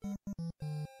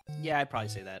 Yeah, I'd probably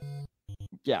say that.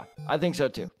 Yeah, I think so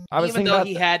too. Even though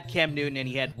he had Cam Newton and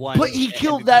he had one, but he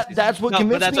killed that. That's what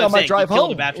convinced me on my drive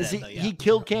home. He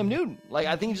killed Cam Newton. Like,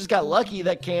 I think he just got lucky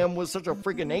that Cam was such a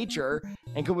freaking nature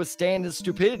and could withstand his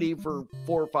stupidity for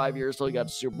 4 or 5 years till he got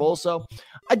to Super Bowl. So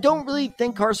I don't really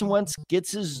think Carson Wentz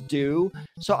gets his due.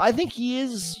 So I think he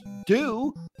is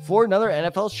due for another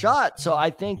NFL shot. So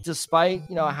I think despite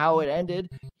how it ended,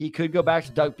 he could go back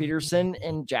to Doug Peterson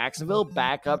in Jacksonville,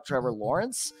 back up Trevor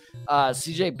Lawrence.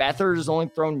 CJ Beathard has only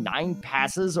thrown 9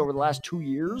 passes over the last 2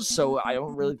 years, so I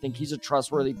don't really think he's a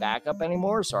trustworthy backup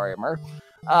anymore. Sorry, Amir.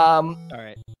 All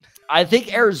right. I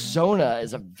think Arizona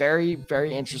is a very,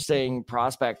 very interesting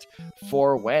prospect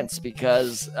for Wentz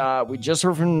because we just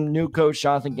heard from new coach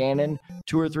Jonathan Gannon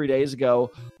 2 or 3 days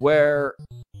ago where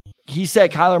he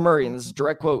said Kyler Murray, and this is a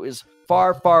direct quote, is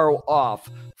far, far off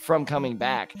from coming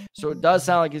back. So it does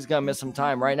sound like he's going to miss some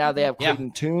time. Right now they have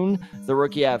Clayton Tune, the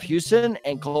rookie out of Houston,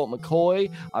 and Colt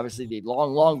McCoy, obviously the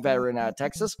long veteran out of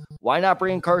Texas. Why not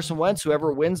bring in Carson Wentz?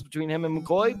 Whoever wins between him and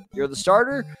McCoy, you're the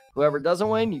starter. Whoever doesn't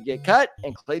win, you get cut,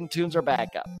 and Clayton Tune's our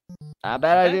backup. Not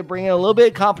bad idea to bring in a little bit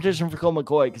of competition for Colt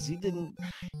McCoy because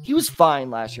he was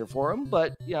fine last year for him,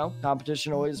 but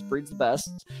competition always breeds the best.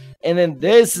 And then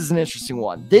this is an interesting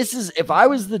one. This is, if I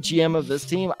was the GM of this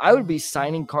team, I would be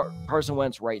signing Carson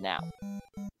Wentz right now.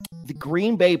 The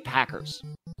Green Bay Packers.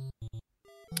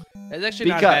 That's actually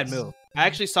not a bad move. I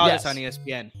actually saw this on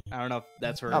ESPN. I don't know if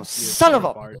that's where. Oh, son of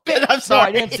a bitch! I'm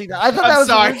sorry. No, I didn't see that. I thought that was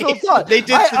the original thought.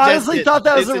 I honestly thought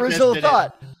that was the original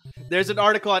thought. There's an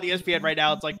article on ESPN right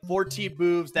now. It's like 14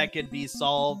 moves that can be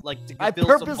solved. Like to I fill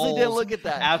purposely some holes didn't look at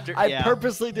that. I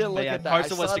purposely didn't look at that.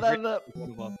 Carson I saw that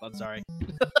I'm sorry.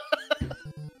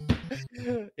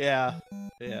 Yeah.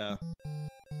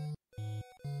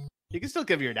 You can still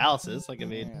give your analysis. Like, I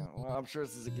mean, well, I'm sure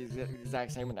this is the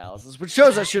exact same analysis, which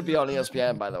shows I should be on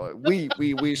ESPN. By the way,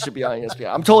 we should be on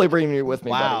ESPN. I'm totally bringing you with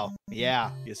me. Wow. Buddy.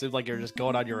 Yeah. You seem like you're just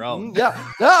going on your own.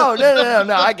 Yeah. No.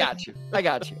 I got you.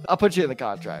 I'll put you in the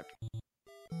contract.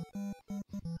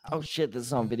 Oh shit! This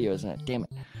is on video, isn't it? Damn it.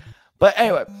 But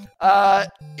anyway,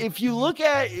 if you look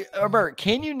at Bert,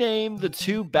 can you name the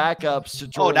two backups to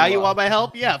Jordan? Oh, now you want my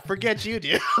help? Yeah. Forget you,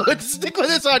 dude. Stick with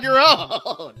this on your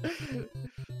own.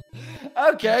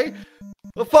 Okay.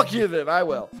 Well, fuck you then. I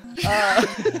will.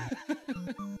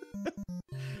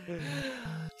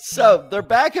 So their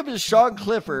backup is Sean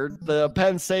Clifford, the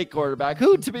Penn State quarterback,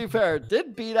 who, to be fair,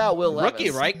 did beat out Will Levis. Rookie,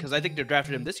 right? Because I think they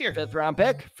drafted him this year. Fifth round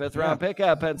pick out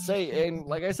of Penn State. And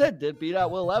like I said, did beat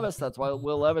out Will Levis. That's why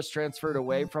Will Levis transferred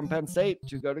away from Penn State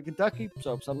to go to Kentucky.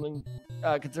 So something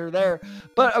consider there.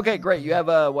 But okay, great. You have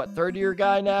a third-year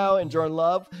guy now in Jordan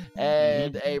Love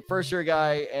and a first-year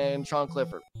guy in Sean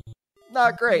Clifford.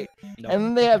 Not great. Nope. And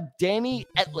then they have Danny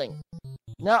Etling.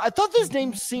 Now, I thought this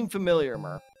name seemed familiar,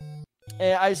 Murr.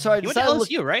 And I decided went to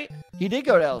LSU, right? He did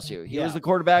go to LSU. He was the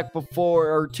quarterback before,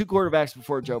 or two quarterbacks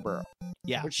before Joe Burrow.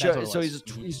 Yeah. So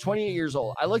he's 28 years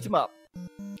old. I looked him up.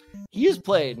 He has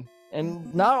played,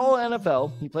 and not all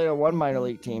NFL. He played on one minor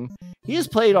league team. He has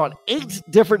played on 8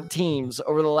 different teams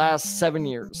over the last 7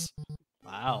 years.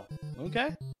 Wow.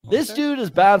 Okay. This dude is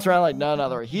bounced around like none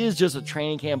other. He is just a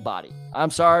training camp body.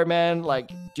 I'm sorry, man.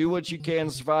 Like, do what you can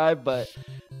to survive, but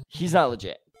he's not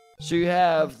legit. So you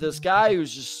have this guy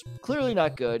who's just clearly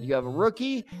not good. You have a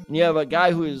rookie, and you have a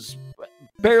guy who is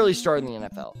barely starting the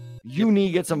NFL. You need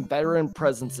to get some veteran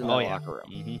presence in the locker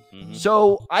room.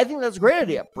 So I think that's a great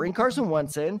idea. Bring Carson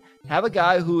Wentz in. Have a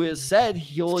guy who has said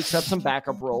he'll accept some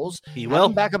backup roles. He will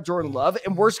back up Jordan Love.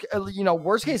 And worst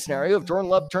case scenario, if Jordan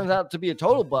Love turns out to be a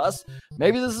total bust,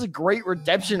 maybe this is a great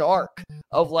redemption arc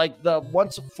of like the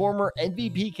once former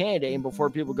MVP candidate. And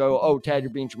before people go, "Oh, Tad, you're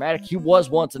being dramatic," he was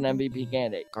once an MVP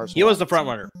candidate. Carson He Wentz. was the front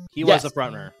runner. He was the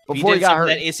front runner before he got hurt.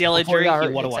 That ACL injury, he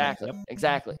would have won. Yep.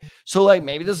 Exactly. So like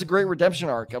maybe this is a great redemption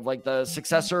arc of like the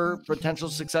potential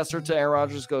successor to Aaron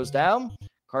Rodgers goes down.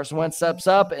 Carson Wentz steps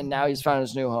up, and now he's found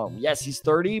his new home. Yes, he's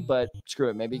 30, but screw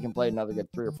it. Maybe he can play another good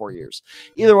 3 or 4 years.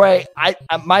 Either way,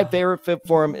 my favorite fit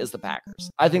for him is the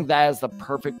Packers. I think that is the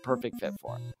perfect fit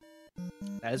for him.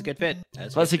 That is a good fit.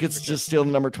 Plus, he could just steal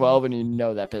number 12, and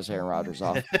that pisses Aaron Rodgers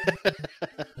off.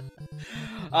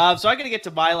 So I'm going to get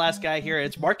to my last guy here.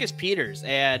 It's Marcus Peters,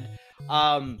 and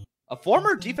a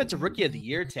former defensive rookie of the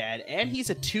year, Tad, and he's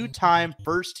a 2-time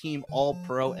first-team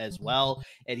All-Pro as well,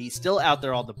 and he's still out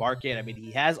there on the market. I mean, he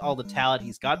has all the talent.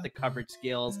 He's got the coverage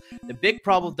skills. The big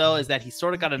problem, though, is that he's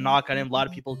sort of got a knock on him. A lot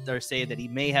of people are saying that he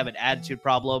may have an attitude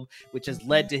problem, which has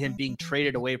led to him being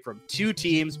traded away from 2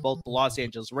 teams. Both the Los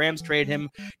Angeles Rams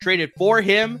traded for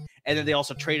him, and then they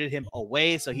also traded him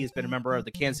away. So he's been a member of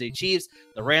the Kansas City Chiefs,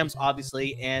 the Rams,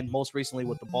 obviously, and most recently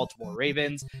with the Baltimore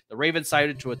Ravens. The Ravens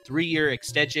signed him to a 3-year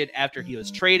extension after he was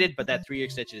traded, but that 3-year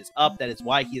extension is up. That is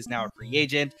why he is now a free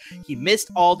agent. He missed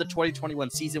all the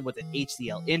 2021 season with an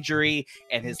ACL injury,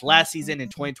 and his last season in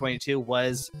 2022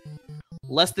 was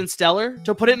less than stellar,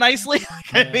 to put it nicely.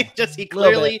 I mean,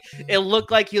 it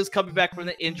looked like he was coming back from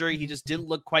the injury. He just didn't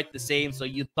look quite the same. So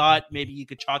you thought maybe you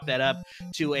could chalk that up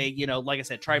to a, like I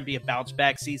said, try and be a bounce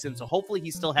back season. So hopefully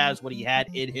he still has what he had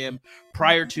in him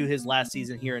prior to his last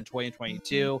season here in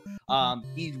 2022.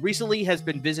 He recently has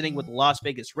been visiting with the Las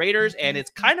Vegas Raiders, and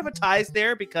it's kind of a ties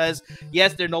there because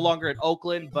yes, they're no longer in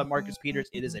Oakland, but Marcus Peters,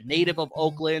 it is a native of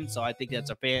Oakland. So I think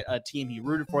that's a team he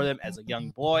rooted for them as a young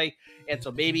boy. And so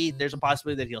maybe there's a possibility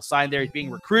possibility that he'll sign there. He's being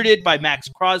recruited by Max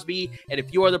Crosby and a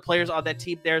few other players on that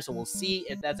team there, so we'll see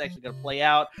if that's actually going to play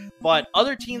out. But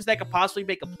other teams that could possibly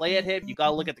make a play at him, you got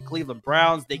to look at the Cleveland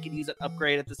Browns. They can use an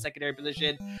upgrade at the secondary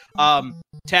position.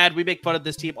 Tad, we make fun of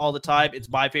this team all the time. It's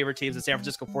my favorite teams, the San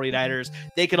Francisco 49ers.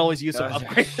 They could always use some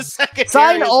upgrade at the secondary.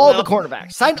 Sign all the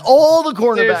cornerbacks. Sign all the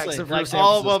cornerbacks. Seriously, like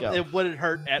all of them, it wouldn't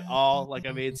hurt at all. Like,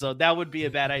 I mean, so that would be a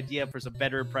bad idea for some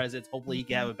veteran presence. Hopefully he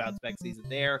can have a bounce back season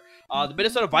there. The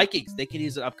Minnesota Vikings, they can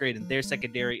use an upgrade in their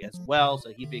secondary as well.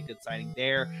 So he'd be a good signing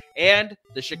there. And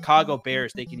the Chicago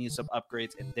Bears, they can use some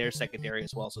upgrades in their secondary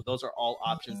as well. So those are all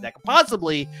options that could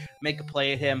possibly make a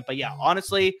play at him. But yeah,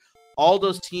 honestly, all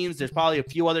those teams, there's probably a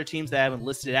few other teams that I haven't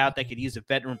listed out that could use a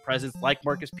veteran presence like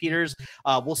Marcus Peters.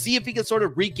 We'll see if he can sort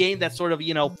of regain that sort of,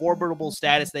 formidable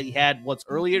status that he had once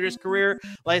earlier in his career.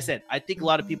 Like I said, I think a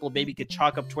lot of people maybe could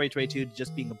chalk up 2022 to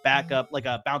just being a backup, like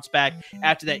a bounce back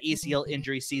after that ACL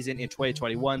injury season in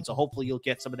 2021. So hopefully you'll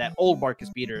get some of that old Marcus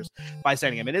Peters by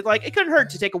signing him. And it couldn't hurt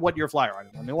to take a 1-year flyer on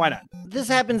him. I mean, why not? This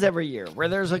happens every year where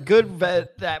there's a good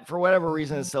vet that for whatever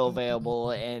reason is still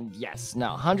available. And yes,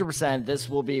 no, 100%, this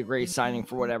will be a great signing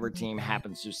for whatever team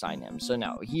happens to sign him. So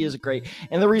no, he is great.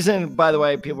 And the reason, by the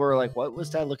way, people were like, what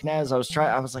was Dad looking at? Is I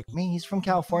was like, man, he's from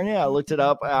California. I looked it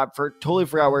up. Totally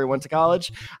forgot where he went to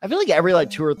college. I feel like every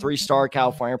 2 or 3 star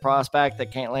California prospect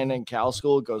that can't land in Cal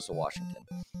school goes to Washington.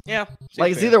 Yeah.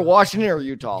 It's either Washington or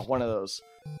Utah, one of those.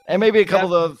 And maybe a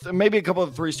couple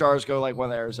of 3 stars go one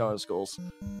of the Arizona schools.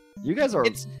 You guys are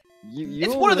it's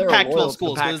one of the Pac-12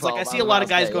 schools. Because I see a lot of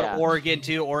guys go to Oregon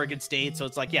too, Oregon State. So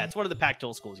it's it's one of the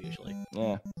Pac-12 schools usually.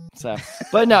 Yeah. So,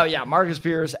 but no, yeah, Marcus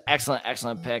Peters,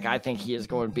 excellent pick. I think he is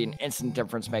going to be an instant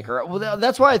difference maker. Well,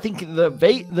 that's why I think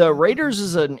the Raiders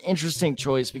is an interesting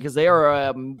choice because they are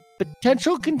a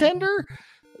potential contender.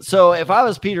 So if I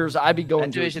was Peters, I'd be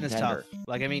going to a contender. Is tough.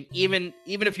 I mean, even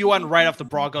if you want to write off the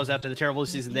Broncos after the terrible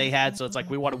season they had, so it's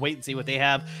we want to wait and see what they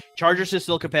have. Chargers are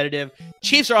still competitive.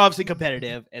 Chiefs are obviously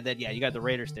competitive, and then you got the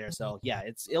Raiders there. So yeah,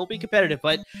 it'll be competitive.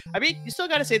 But I mean, you still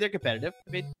got to say they're competitive.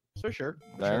 I mean, for sure.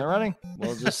 They're in the running.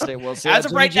 We'll see. As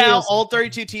of right now, all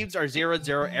 32 teams are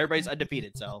 0-0. Everybody's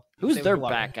undefeated. So who's their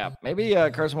backup? Maybe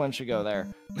Carson Wentz should go there.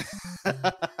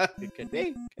 It could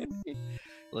be.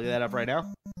 Look that up right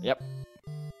now. Yep.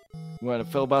 You want a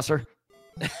filibuster?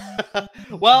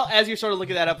 Well, as you're sort of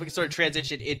looking that up, we can sort of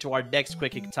transition into our next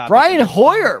quick topic. Brian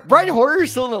Hoyer is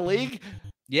still in the league?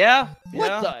 Yeah.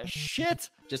 What the shit?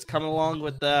 Just coming along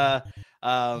with Josh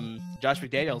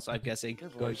McDaniels, I'm guessing.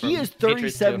 He is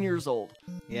 37 years old.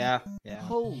 Yeah.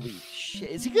 Holy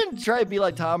shit. Is he going to try to be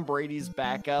like Tom Brady's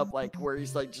backup, where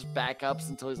he's just backups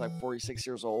until he's 46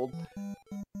 years old?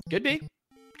 Could be.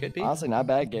 Honestly, not a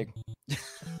bad gig.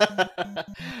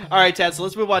 All right, Ted, so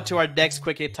let's move on to our next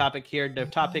quick hit topic here.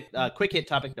 The quick hit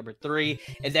topic number 3,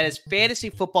 and that is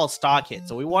fantasy football stock hit.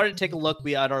 So we wanted to take a look.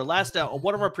 We on our last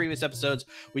one of our previous episodes,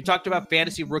 we talked about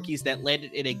fantasy rookies that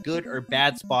landed in a good or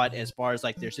bad spot as far as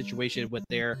their situation with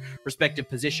their respective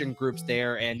position groups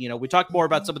there. And we talked more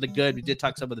about some of the good. We did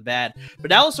talk some of the bad,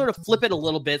 but now let's sort of flip it a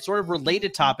little bit, sort of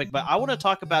related topic. But I want to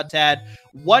talk about, Tad,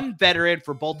 one veteran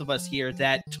for both of us here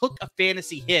that took a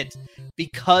fantasy hit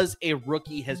because a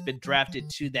rookie has been drafted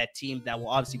to that team that will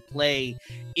obviously play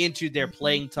into their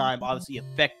playing time, obviously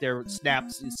affect their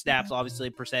snaps, obviously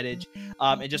percentage,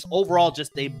 and just overall,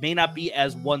 they may not be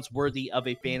as once worthy of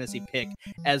a fantasy pick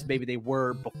as maybe they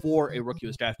were before a rookie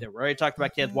was drafted. We already talked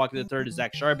about Kenneth Walker III and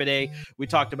Zach Charbonnet. We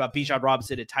talked about Bijan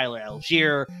Robinson and Tyler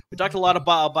Algier. We talked a lot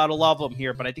about a lot of them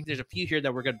here, but I think there's a few here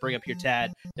that we're going to bring up here,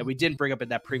 Tad, that we didn't bring up in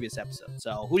that previous episode.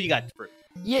 So who do you got for?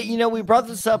 Yeah, we brought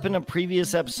this up in a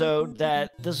previous episode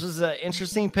that this was an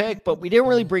interesting pick, but we didn't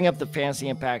really bring up the fantasy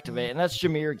impact of it, and that's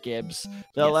Jahmyr Gibbs,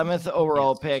 the 11th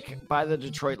overall pick by the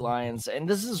Detroit Lions. And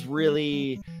this is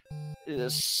really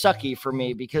sucky for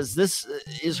me because this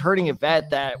is hurting a vet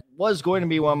that was going to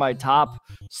be one of my top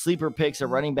sleeper picks at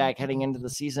running back heading into the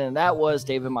season, and that was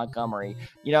David Montgomery.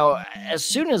 As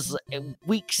soon as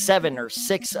week 7 or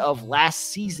 6 of last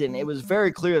season, it was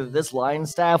very clear that this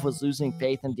Lions staff was losing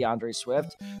faith in DeAndre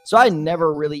Swift. So I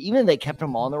never really, even if they kept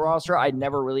him on the roster, I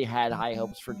never really had high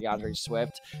hopes for DeAndre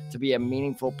Swift to be a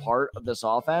meaningful part of this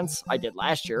offense. I did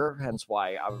last year, hence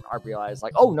why I realized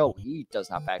oh no, he does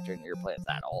not factor into your plans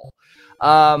at all.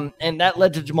 And that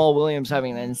led to Jamal Williams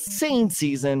having an insane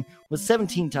season with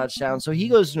 17 touchdowns. So he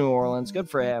goes to New Orleans. Good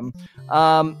for him.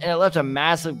 And it left a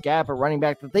massive gap at running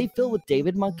back that they filled with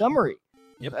David Montgomery.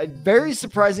 Yep. Very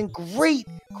surprising.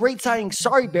 Great signing.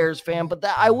 Sorry, Bears fan, but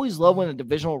I always love when a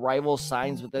divisional rival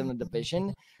signs within the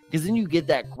division, because then you get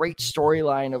that great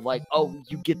storyline of like, oh,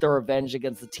 you get the revenge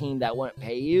against the team that wouldn't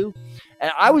pay you.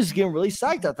 And I was getting really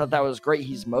psyched. I thought that was great.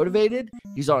 He's motivated.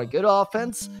 He's on a good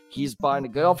offense. He's buying a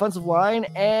good offensive line.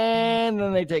 And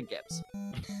then they take Gibbs.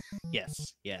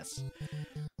 Yes.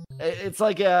 It's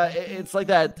like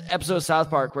that episode of South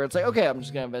Park where it's like, okay, I'm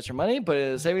just going to invest your money, put it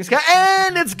in a savings account,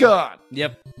 and it's gone.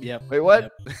 Yep. Wait,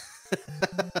 what? Yep.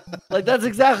 Like, that's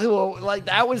exactly what, like,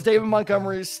 that was David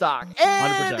Montgomery's stock,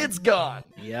 and 100%. it's gone.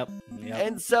 Yep.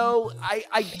 And so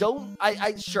I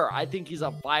think he's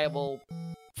a viable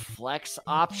flex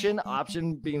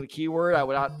option being the key word. I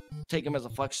would not take him as a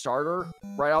flex starter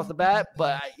right off the bat,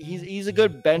 but he's a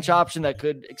good bench option that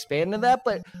could expand into that.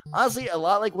 But honestly, a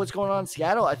lot like what's going on in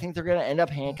Seattle, I think they're going to end up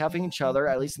handcuffing each other,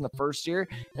 at least in the first year,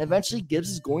 and eventually Gibbs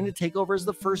is going to take over as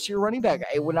the first year running back.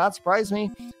 It would not surprise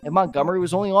me if Montgomery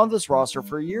was only on this roster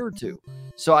for a year or two.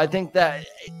 So I think that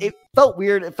it felt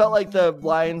weird. It felt like the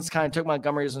Lions kind of took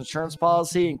Montgomery's insurance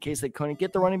policy in case they couldn't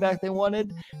get the running back they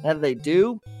wanted. Now that they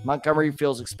do, Montgomery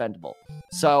feels expendable.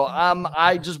 So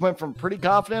I just went from pretty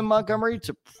confident in Montgomery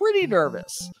to pretty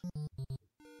nervous.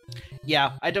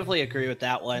 Yeah, I definitely agree with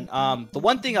that one. The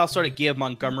one thing I'll sort of give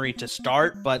Montgomery to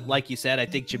start, but like you said, I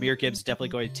think Jahmyr Gibbs is definitely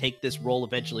going to take this role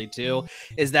eventually too,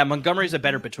 is that Montgomery's a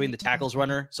better between the tackles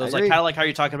runner. So it's like kind of like how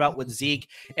you're talking about with Zeke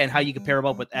and how you compare him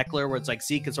up with Eckler, where it's like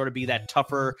Zeke can sort of be that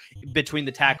tougher between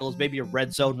the tackles, maybe a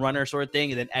red zone runner sort of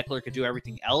thing, and then Eckler could do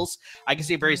everything else. I can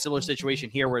see a very similar situation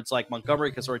here where it's like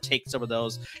Montgomery can sort of take some of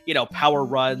those, power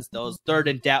runs, those third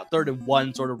and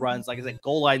one sort of runs, like I said,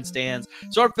 goal line stands,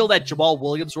 sort of fill that Jamal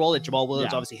Williams role that Jamal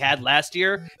Williams obviously had last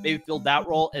year, maybe filled that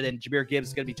role, and then Jahmyr Gibbs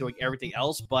is going to be doing everything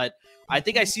else. But I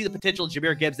think I see the potential of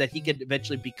Jahmyr Gibbs that he could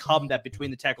eventually become that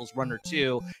between the tackles runner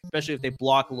too, especially if they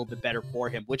block a little bit better for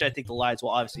him, which I think the Lions will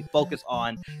obviously focus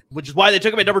on, which is why they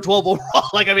took him at number 12 overall.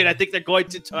 I think they're going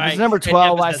to try. It was number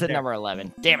 12. I said number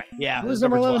 11. Damn it. Yeah. It was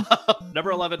number 11.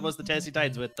 Number 11 was the Tennessee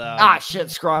Titans with...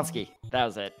 Skronsky. That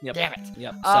was it. Yep. Damn it.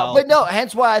 Yep. But no,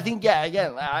 hence why I think,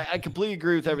 again, I completely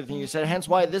agree with everything you said. Hence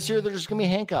why this year they're just going to be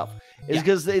handcuffed.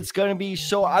 Because it's going to be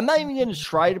so... I'm not even going to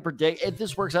try to predict, if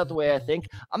this works out the way I think,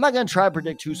 I'm not going to try to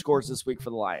predict who scores this week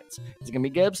for the Lions. Is it going to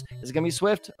be Gibbs? Is it going to be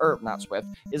Swift? Or not Swift.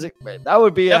 Is it... That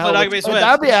would be that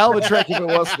would be a hell of a trick if it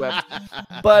was Swift.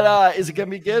 But is it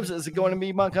going to be Gibbs? Is it going to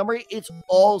be Montgomery? It's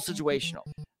all situational.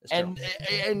 And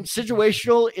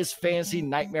situational is fantasy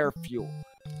nightmare fuel.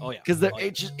 Oh yeah, because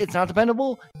it's not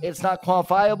dependable, it's not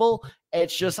quantifiable.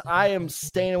 It's just I am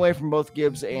staying away from both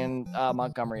Gibbs and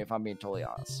Montgomery, if I'm being totally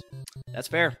honest. That's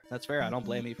fair. I don't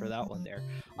blame you for that one there.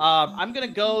 I'm gonna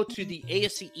go to the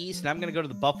AFC East, and I'm gonna go to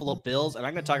the Buffalo Bills, and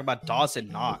I'm gonna talk about Dawson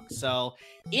Knox. So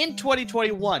in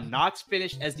 2021, Knox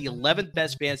finished as the 11th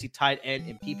best fantasy tight end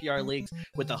in PPR leagues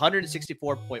with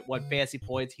 164.1 fantasy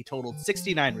points. He totaled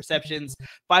 69 receptions,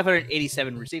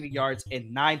 587 receiving yards,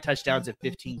 and 9 touchdowns in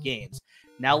 15 games.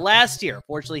 Now, last year,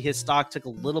 fortunately, his stock took a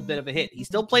little bit of a hit. He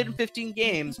still played in 15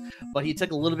 games, but he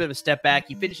took a little bit of a step back.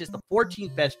 He finishes the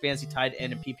 14th best fantasy tight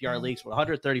end in PPR leagues with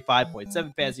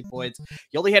 135.7 fantasy points.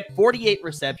 He only had 48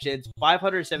 receptions,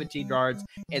 517 yards,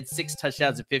 and 6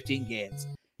 touchdowns in 15 games.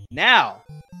 Now,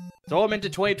 throw him into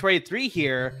 2023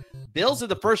 here. Bills in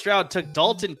the first round took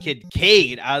Dalton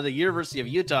Kincaid out of the University of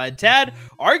Utah. And Tad,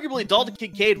 arguably Dalton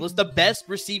Kincaid was the best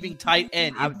receiving tight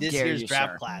end in this year's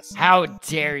draft class. How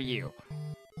dare you?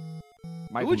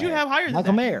 Who would you have higher than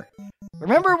Michael Mayer.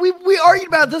 Remember, we argued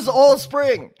about this all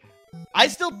spring. I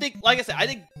still think, like I said, I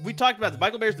think we talked about this.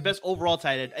 Michael Mayer is the best overall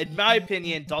tight end. In my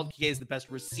opinion, Dalton Kincaid is the best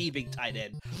receiving tight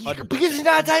end. 100%. Because he's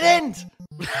not a tight end.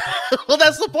 Well,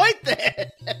 that's the point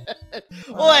then.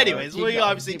 Well, anyways, we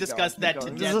obviously discussed that to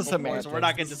death before, so we're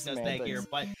not going to discuss that here.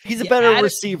 But he's a better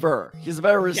receiver. He's a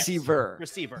better receiver. Yes,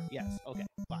 receiver, yes. Okay,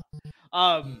 fine.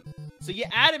 So you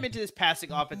add him into this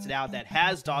passing offense now that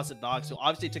has Dawson Knox, who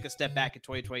obviously took a step back in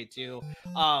 2022.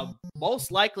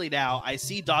 Most likely now, I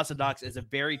see Dawson Knox as a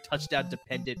very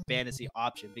touchdown-dependent fantasy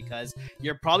option because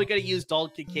you're probably going to use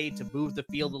Dalton Kincaid to move the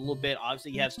field a little bit.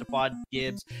 Obviously, you have Stephon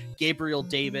Gibbs, Gabriel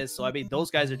Davis. So, I mean, those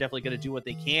guys are definitely going to do what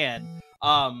they can.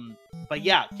 But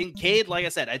yeah, Kincaid, like I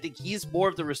said, I think he's more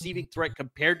of the receiving threat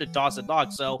compared to Dawson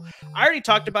Knox. So I already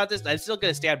talked about this, and I'm still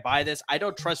going to stand by this. I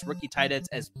don't trust rookie tight ends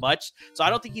as much, so I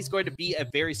don't think he's going to be a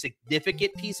very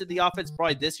significant piece of the offense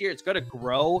probably this year. It's going to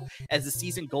grow as the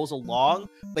season goes along,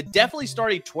 but definitely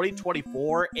starting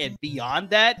 2024 and beyond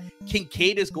that,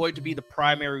 Kincaid is going to be the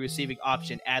primary receiving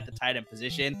option at the tight end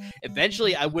position.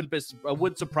 Eventually, it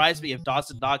wouldn't surprise me if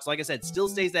Dawson Knox, like I said, still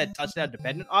stays that touchdown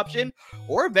dependent option,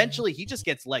 or eventually he just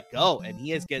gets let go and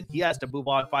he has to move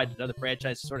on, find another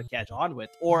franchise to sort of catch on with,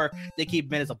 or they keep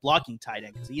him in as a blocking tight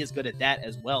end because he is good at that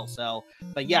as well. So,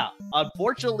 but yeah,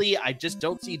 unfortunately, I just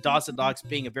don't see Dawson Knox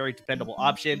being a very dependable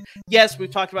option. Yes,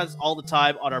 we've talked about this all the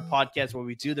time on our podcast when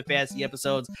we do the fantasy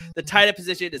episodes. The tight end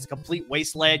position is a complete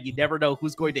wasteland. You never know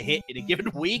who's going to hit in a given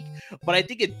week. But I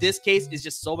think in this case, it's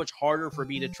just so much harder for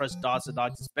me to trust Dawson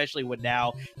Knox, especially when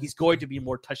now he's going to be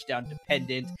more touchdown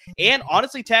dependent. And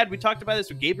honestly, Tad, we talked about this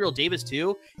with Gabriel Davis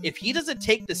too. If he doesn't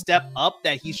take the step up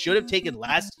that he should have taken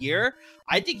last year,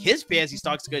 I think his fantasy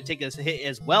stock is going to take a hit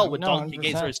as well with Dalton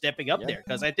Kincaid sort of stepping up there.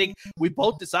 Because I think we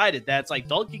both decided that it's like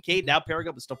Dalton Kincaid now pairing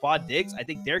up with Stephon Diggs. I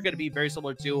think they're going to be very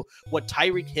similar to what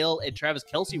Tyreek Hill and Travis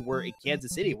Kelce were in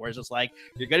Kansas City, where it's just like,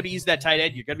 you're going to be using that tight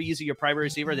end, you're going to be using your primary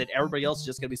receiver, then everybody else is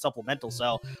just going to be supplemental.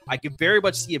 So I could very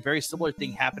much see a very similar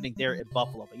thing happening there in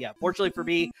Buffalo. But yeah, fortunately for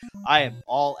me, I am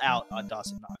all out on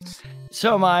Dawson Knox.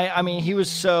 So I mean, he was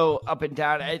so up and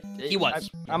down. He was.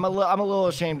 I'm a little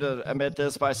ashamed to admit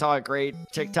this, but I saw a great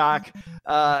TikTok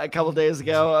a couple days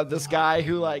ago of this guy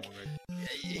who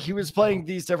he was playing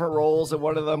these different roles and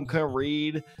one of them couldn't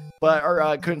read,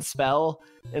 or couldn't spell.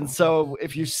 And so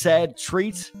if you said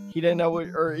treat, he didn't know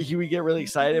or he would get really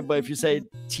excited. But if you say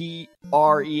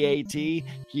TREAT,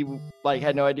 he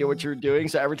had no idea what you were doing.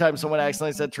 So every time someone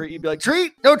accidentally said treat, he'd be like,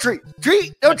 treat, no treat,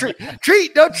 treat, no treat,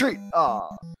 treat, no treat. Oh.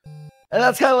 And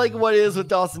that's kind of like what it is with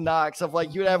Dawson Knox. Of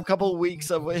you would have a couple of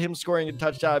weeks of him scoring a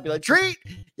touchdown. I'd be like, treat,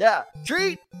 yeah,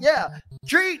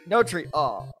 no treat.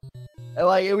 Oh,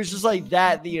 and it was just like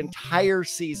that the entire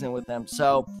season with them.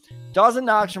 So Dawson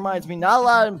Knox reminds me not a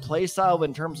lot in play style, but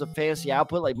in terms of fantasy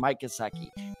output, like Mike Gesicki.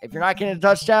 If you're not getting a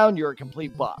touchdown, you're a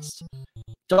complete bust.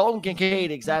 Dalton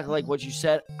Kincaid, exactly like what you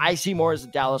said, I see more as a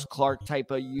Dallas Clark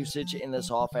type of usage in this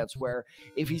offense, where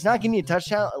if he's not getting a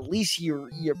touchdown, at least you're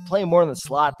playing more in the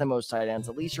slot than most tight ends.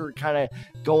 At least you're kind of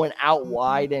going out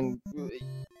wide and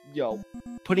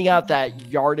putting out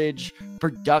that yardage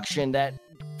production that,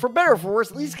 for better or for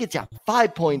worse, at least gets you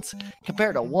 5 points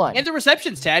compared to 1. And the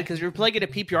receptions, Tad, because you're playing in a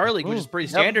PPR league, which is pretty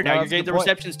standard now. You're getting the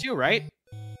receptions too, right?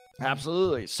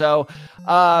 Absolutely. So,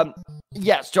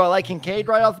 yes. Do I like Kincaid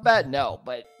right off the bat? No.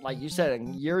 But like you said, in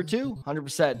a year or two,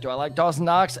 100%. Do I like Dawson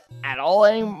Knox at all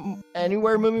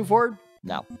anywhere moving forward?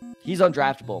 No. He's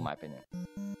undraftable, in my opinion.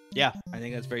 Yeah, I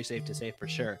think that's very safe to say for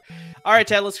sure. All right,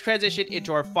 Ted, let's transition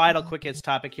into our final quick hits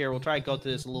topic here. We'll try and go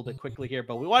through this a little bit quickly here,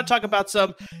 but we want to talk about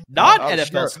some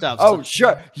non-NFL stuff. Oh,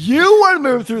 sure. You want to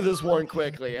move through this one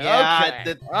quickly. Yeah,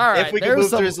 okay. All right. If we can move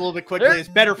through this a little bit quickly, it's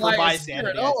better for my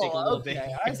sanity, I think, a little bit.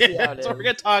 I see how it so we're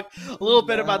going to talk a little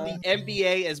bit about the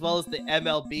NBA as well as the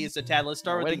MLB. So, Tad, let's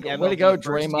start with the MLB. Way to go,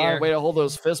 Draymond. Way to hold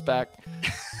those fists back.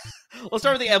 We'll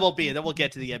start with the MLB, and then we'll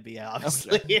get to the NBA,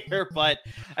 obviously, here. But,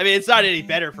 I mean, it's not any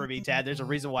better for me, Tad. There's a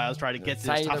reason why I was trying to get to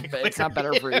this topic. It's not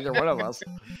better for either one of us.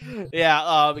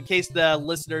 Yeah, in case the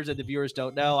listeners and the viewers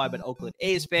don't know, I'm an Oakland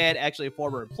A's fan, actually a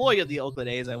former employee of the Oakland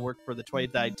A's. I worked for the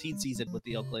 2019 season with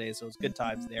the Oakland A's, so it was good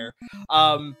times there.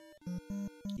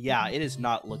 Yeah, it is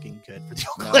not looking good for the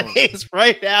Oakland A's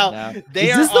right now. No. Is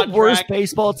this the worst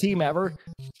baseball team ever?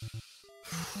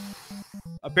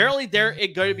 Apparently, they're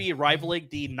going to be rivaling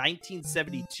the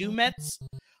 1972 Mets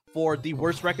for the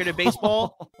worst record in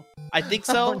baseball. I think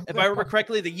so. If I remember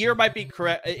correctly, the year might be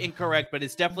incorrect, but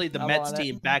it's definitely the Mets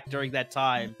team back during that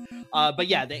time. But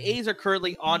yeah, the A's are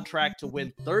currently on track to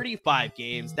win 35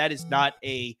 games. That is not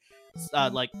a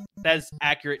that is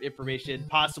accurate information.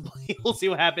 Possibly, we'll see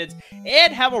what happens.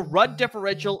 And have a run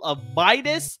differential of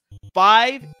minus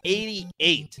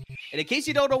 588. And in case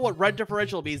you don't know what run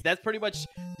differential means, that's pretty much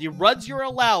the runs you're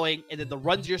allowing and then the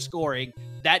runs you're scoring,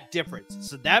 that difference.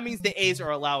 So that means the A's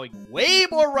are allowing way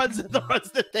more runs than the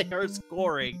runs that they are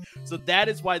scoring. So that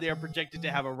is why they are projected to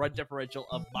have a run differential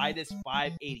of minus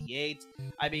 588.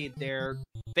 I mean, their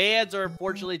fans are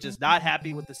unfortunately just not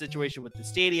happy with the situation with the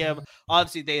stadium.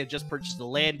 Obviously, they have just purchased a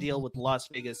land deal with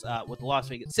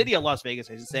the city of Las Vegas,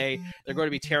 I should say. They're going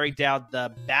to be tearing down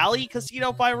the Bally Casino,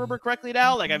 if I remember correctly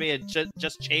now. It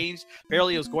just changed.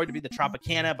 Apparently, it was going to be the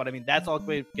Tropicana, but I mean, that's all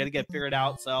going to get figured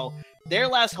out. So their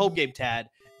last home game, Tad,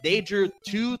 they drew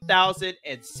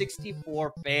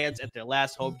 2,064 fans at their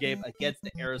last home game against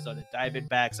the Arizona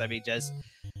Diamondbacks. I mean,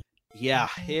 yeah,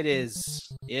 it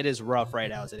is rough right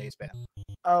now as an A's fan.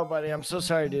 Oh, buddy, I'm so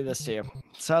sorry to do this to you.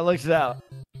 So I looked it out.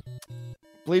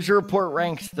 Bleacher Report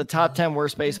ranked the top 10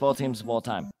 worst baseball teams of all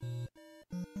time.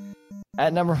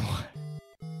 At number 1,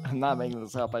 I'm not making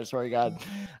this up, I swear to God.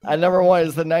 At number 1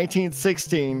 is the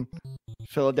 1916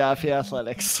 Philadelphia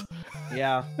Athletics.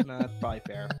 Yeah, no, that's probably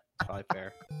fair.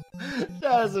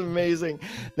 That is amazing.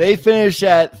 They finished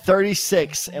at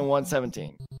 36 and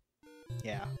 117.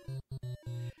 Yeah.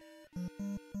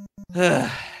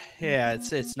 Yeah,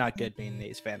 it's not good being an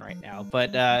A's fan right now,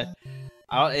 but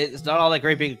it's not all that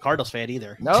great being a Cardinals fan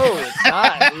either. No, it's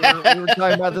not. We were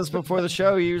talking about this before the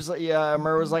show.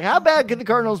 Murr was like, how bad could the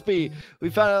Cardinals be? We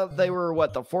found out they were,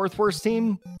 the fourth worst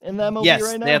team in the MLB yes,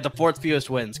 right now? They have the fourth fewest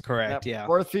wins, correct, yeah.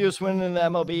 Fourth fewest win in the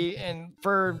MLB, and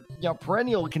for,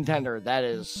 perennial contender, that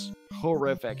is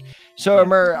horrific. So,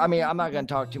 Murr, I mean, I'm not going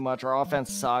to talk too much. Our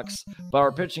offense sucks, but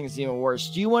our pitching is even worse.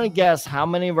 Do you want to guess how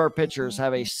many of our pitchers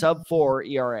have a sub-4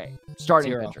 ERA?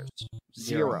 Starting pitchers.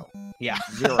 Zero. Yeah.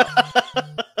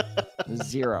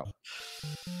 Zero.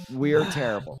 We're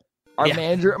terrible.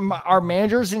 Our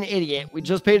manager's an idiot. We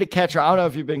just paid a catcher. I don't know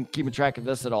if you've been keeping track of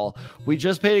this at all. We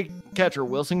just paid a catcher,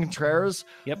 Wilson Contreras,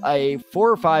 a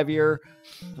 4 or 5 year,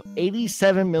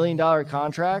 $87 million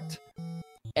contract.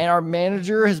 And our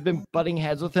manager has been butting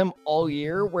heads with him all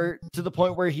year, to the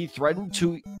point where he threatened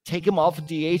to take him off of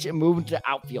DH and move him to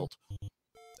outfield.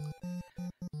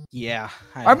 Yeah.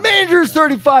 Our manager's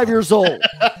 35 years old.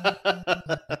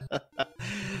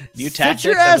 Sit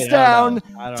your ass down.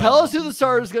 Tell us who the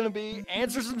starter is going to be.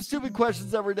 Answer some stupid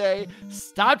questions every day.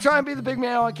 Stop trying to be the big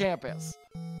man on campus.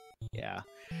 Yeah.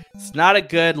 It's not a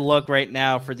good look right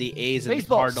now for the A's and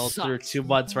Baseball the Cardinals sucks. through 2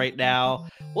 months right now.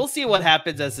 We'll see what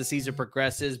happens as the season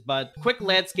progresses, but quick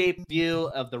landscape view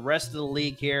of the rest of the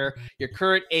league here. Your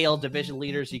current AL division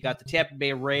leaders, you got the Tampa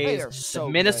Bay Rays, the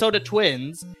Minnesota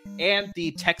Twins, and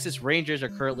the Texas Rangers are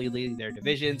currently leading their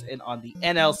divisions. And on the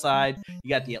NL side, you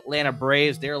got the Atlanta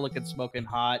Braves. They're looking smoking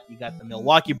hot. You got the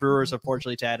Milwaukee Brewers,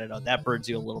 unfortunately, Tad, I know that burns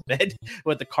you a little bit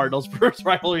with the Cardinals-Brewers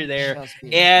rivalry there.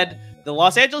 And the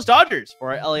Los Angeles Dodgers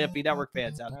for our LAFB Network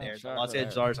fans out there. The Los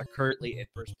Angeles Dodgers are currently in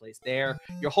first place there.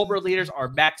 Your home run leaders are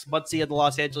Max Muncy of the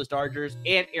Los Angeles Dodgers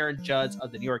and Aaron Judge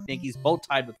of the New York Yankees, both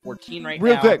tied with 14 right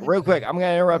now. Real quick. I'm going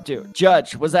to interrupt you.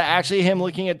 Judge, was that actually him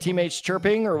looking at teammates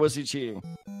chirping, or was he cheating?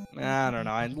 I don't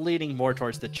know. I'm leaning more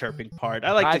towards the chirping part.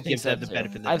 I like to give them the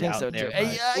benefit of the doubt. I think so too.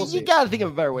 We'll you got to think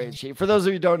of a better way to cheat. For those of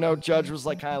you who don't know, Judge was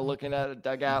kind of looking at a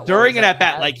dugout during an at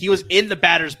bat. Like he was in the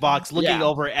batter's box looking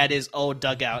over at his own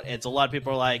dugout. And so a lot of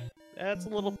people are like, that's a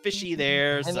little fishy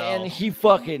there. And he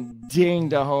fucking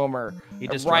dinged a homer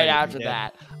right after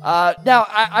that. Yeah. Now,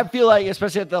 I feel like,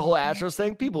 especially at the whole Astros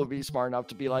thing, people would be smart enough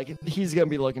to be like, he's going to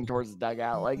be looking towards the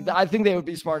dugout. Like, I think they would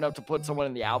be smart enough to put someone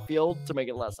in the outfield to make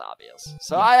it less obvious.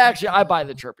 So I buy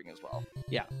the chirping as well.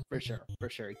 Yeah, for sure.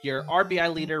 Your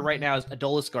RBI leader right now is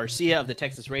Adolis Garcia of the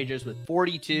Texas Rangers with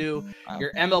 42. Wow.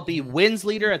 Your MLB wins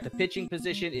leader at the pitching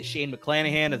position is Shane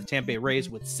McClanahan of the Tampa Bay Rays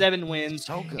with 7 wins.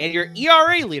 So good. And your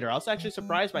ERA leader, I was actually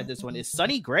surprised by this one, is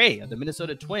Sonny Gray of the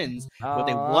Minnesota Twins with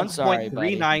a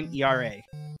 1.39 ERA.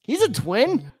 He's a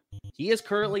Twin? He is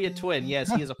currently a Twin.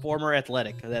 Yes, he is a former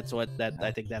Athletic. I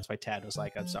think that's why Tad was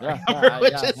like, I'm sorry.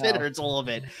 It hurts a little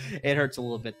bit. It hurts a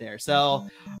little bit there. So, all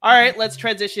right, let's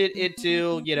transition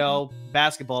into,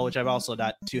 basketball, which I'm also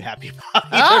not too happy about.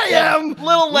 I am.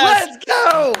 Little less. Let's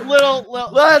go.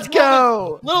 Let's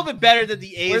go. A little bit better than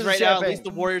the A's right now. At least the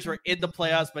Warriors were in the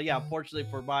playoffs. But yeah, unfortunately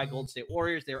for my Golden State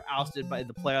Warriors, they were ousted by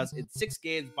the playoffs in 6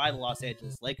 games by the Los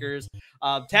Angeles Lakers.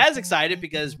 Tad's excited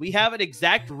because we have an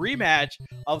exact rematch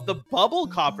of the Bubble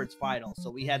Conference Finals. So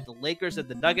we had the Lakers and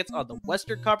the Nuggets on the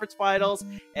Western Conference Finals,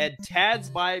 and Tad's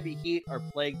Miami Heat are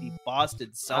playing the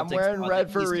Boston Celtics. I'm wearing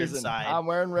red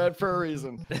for a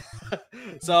reason.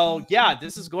 So yeah,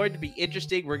 this is going to be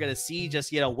interesting. We're going to see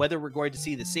just, whether we're going to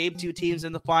see the same 2 teams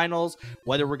in the finals,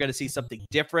 whether we're going to see something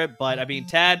different. But I mean,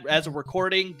 Tad, as we're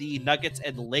recording, the Nuggets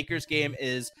and the Lakers game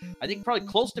is, I think, probably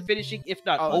close to finishing, if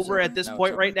not over at this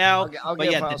point right now.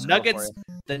 But yeah,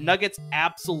 the Nuggets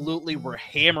absolutely were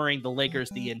hammering the Lakers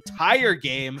the entire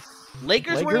game.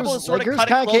 Lakers were able to sort of cut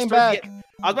it close.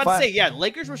 I was about to say,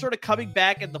 Lakers were sort of coming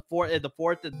back in the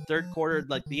fourth and third quarter,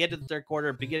 like the end of the third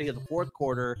quarter, beginning of the fourth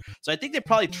quarter. So I think they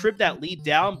probably trimmed that lead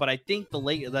down, but I think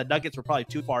the Nuggets were probably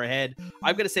too far ahead.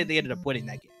 I'm going to say they ended up winning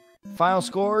that game. Final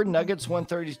score, Nuggets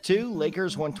 132,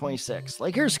 Lakers 126.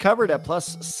 Lakers covered at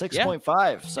plus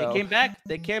 6.5. So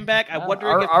they came back. I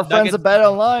wonder if our friends at Bet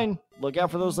Online, look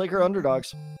out for those Laker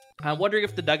underdogs. I'm wondering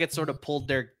if the Nuggets sort of pulled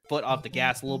their foot off the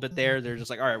gas a little bit there. They're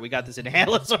just like, all right, we got this in hand.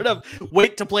 Let's sort of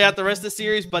wait to play out the rest of the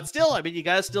series. But still, I mean, you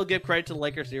got to still give credit to the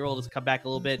Lakers. They're able to come back a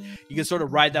little bit. You can sort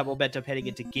of ride that momentum heading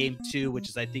into game 2, which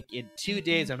is, I think, in 2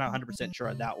 days. I'm not 100% sure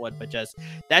on that one, but just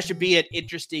that should be an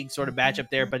interesting sort of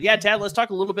matchup there. But yeah, Tad, let's talk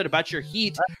a little bit about your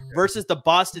Heat versus the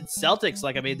Boston Celtics.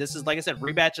 Like, I mean, this is, like I said,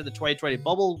 rematch of the 2020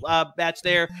 bubble match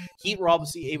there. Heat were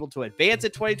obviously able to advance in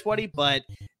 2020, but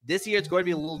this year, it's going to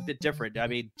be a little bit different. I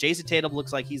mean, Jason Tatum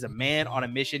looks like he's a man on a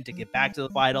mission to get back to the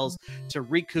finals, to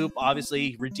recoup,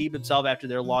 obviously, redeem himself after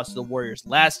their loss to the Warriors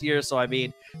last year. So, I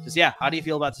mean, how do you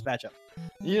feel about this matchup?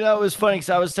 You know, it was funny because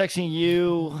I was texting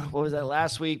you, what was that,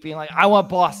 last week, being like, I want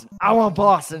Boston.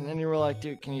 And you were like,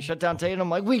 dude, can you shut down Tatum? I'm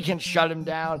like, we can shut him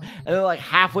down. And then like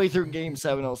halfway through game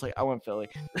 7, I was like, I want Philly.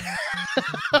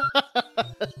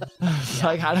 It's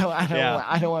like,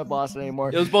 I don't want Boston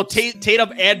anymore. It was both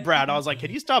Tatum and Brown. I was like,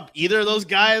 can you stop either of those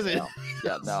guys?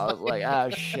 No, like, oh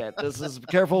shit, this is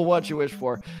careful what you wish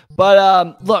for.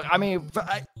 But look, I mean,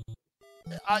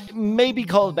 I maybe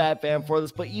call a bad fan for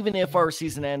this, but even if our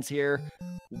season ends here,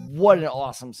 what an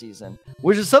awesome season,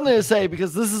 which is something to say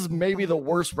because this is maybe the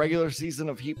worst regular season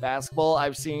of Heat basketball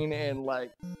I've seen in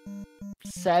like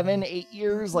 7-8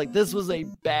 years. Like, this was a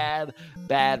bad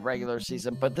regular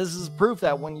season, but this is proof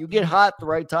that when you get hot at the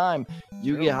right time,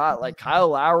 you get hot. Like, Kyle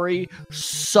Lowry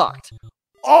sucked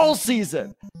all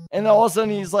season, and all of a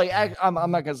sudden he's like, I'm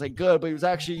not gonna say good, but he was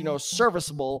actually, you know,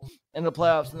 serviceable in the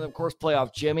playoffs. And of course,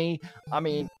 playoff Jimmy, I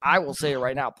mean, I will say it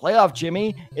right now, playoff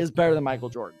Jimmy is better than Michael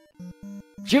Jordan.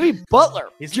 Jimmy Butler.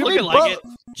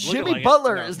 Jimmy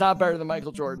Butler is not better than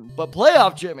Michael Jordan, but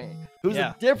playoff Jimmy, who's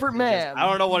a different man. I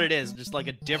don't know what it is. Just like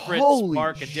a different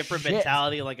spark, a different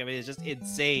mentality. Like, I mean, it's just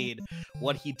insane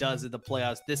what he does in the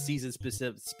playoffs this season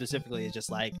specifically. Is just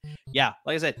like, like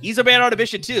I said, he's a man on a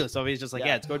mission too. So he's just like,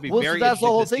 it's going to be very. So that's the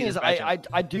whole thing. Is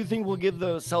I do think we'll give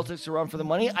the Celtics a run for the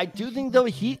money. I do think though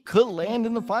Heat could land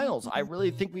in the finals. I really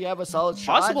think we have a solid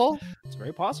shot. Possible. It's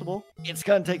very possible. It's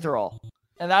gonna take their all.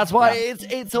 And that's why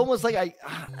it's almost like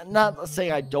I'm not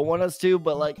saying I don't want us to,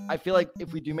 but like I feel like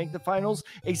if we do make the finals,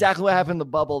 exactly what happened in the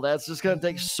bubble, that's just going to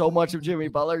take so much of Jimmy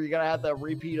Butler. You're going to have that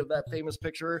repeat of that famous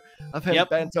picture of him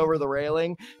bent over the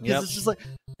railing. Because it's just like,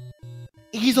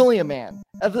 he's only a man.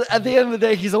 At the end of the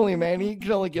day, he's only a man. He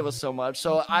can only give us so much.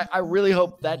 So I really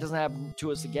hope that doesn't happen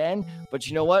to us again. But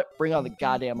you know what? Bring on the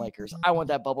goddamn Lakers. I want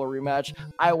that bubble rematch.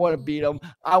 I want to beat him.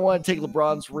 I want to take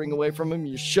LeBron's ring away from him.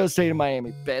 You should stay in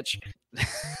Miami, bitch.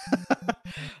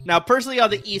 Now, personally, on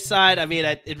the East side, I mean,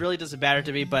 it really doesn't matter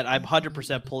to me, but I'm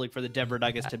 100% pulling for the Denver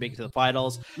Nuggets to make it to the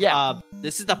finals.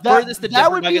 This is the furthest the Denver Nuggets.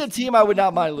 That would be a team I would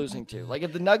not mind losing to. Like,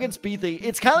 if the Nuggets beat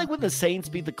it's kind of like when the Saints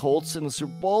beat the Colts in the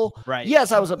Super Bowl. Right.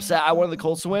 Yes, I was upset. I wanted the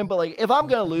Colts to win, but like, if I'm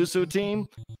going to lose to a team,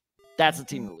 that's a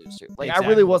team to lose to. Like, I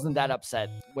really wasn't that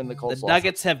upset when the Colts lost. The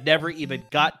Nuggets have never even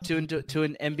got to an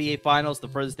NBA Finals. The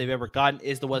furthest they've ever gotten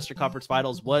is the Western Conference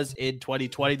Finals, was in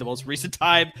 2020, the most recent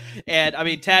time. And, I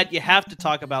mean, Tad, you have to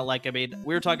talk about, like, I mean,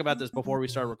 we were talking about this before we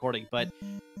started recording, but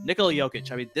Nikola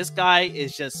Jokic, I mean, this guy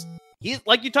is just... He's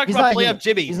like you talked about playoff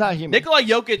Jimmy. He's not human. Nikola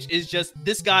Jokic is just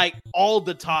this guy all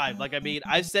the time. Like, I mean,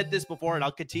 I've said this before and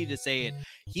I'll continue to say it.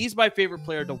 He's my favorite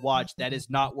player to watch that is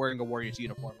not wearing a Warriors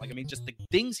uniform. Like, I mean, just the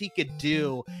things he could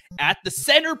do at the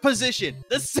center position.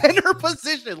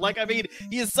 Like, I mean,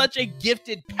 he is such a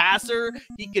gifted passer.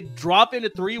 He can drop in a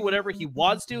three whenever he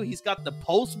wants to. He's got the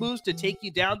post moves to take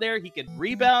you down there. He can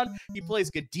rebound. He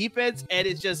plays good defense. And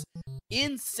it's just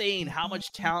insane how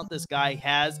much talent this guy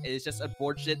has. And it's just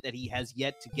unfortunate that he has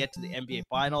yet to get to the NBA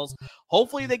Finals.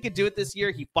 Hopefully they can do it this year.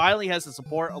 He finally has the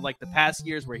support of like the past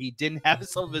years where he didn't have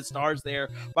some of his stars there.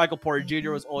 Michael Porter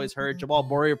Jr. was always hurt. Jamal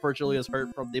Murray unfortunately was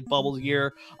hurt from the bubble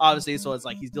year, obviously. So it's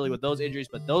like he's dealing with those injuries,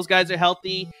 but those guys are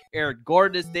healthy. Aaron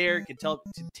Gordon is there. You can tell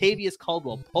Tavius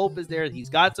Caldwell-Pope is there. He's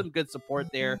got some good support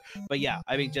there. But yeah,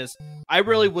 I mean, I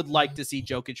really would like to see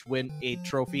Jokic win a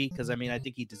trophy because I mean, I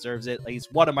think he deserves it. Like, he's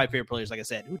one of my favorite players, like I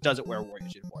said, who doesn't wear a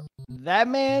Warriors uniform. That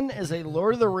man is a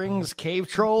Lord of the Rings cave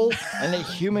troll in a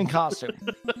human costume.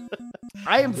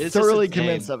 I am thoroughly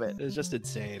convinced of it. It's just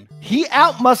insane. He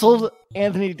outmuscled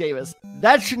Anthony Davis.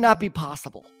 That should not be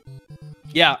possible.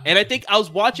 Yeah, and I think I was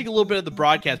watching a little bit of the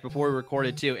broadcast before we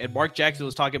recorded too, and Mark Jackson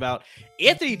was talking about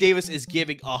Anthony Davis is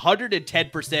giving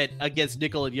 110% against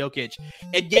Nikola Jokic,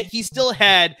 and yet he still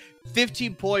had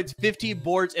 15 points, 15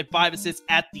 boards, and 5 assists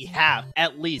at the half,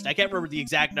 at least. I can't remember the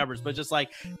exact numbers, but just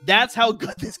like, that's how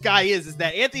good this guy is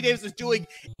that Anthony Davis is doing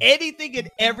anything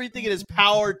and everything in his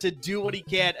power to do what he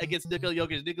can against Nikola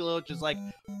Jokic. Nikola Jokic is like,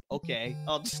 okay,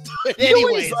 I'll just do it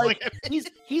anyways.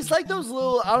 He's like those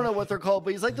little, I don't know what they're called,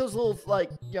 but he's like those little,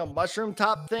 like, you know, mushroom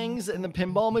top things in the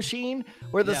pinball machine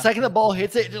where the second the ball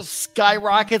hits it, it just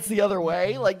skyrockets the other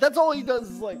way. Like, that's all he does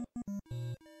is like,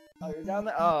 oh, you're down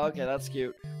there? Oh, okay, that's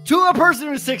cute. To a person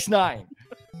who's 6'9".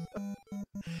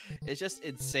 It's just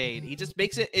insane. He just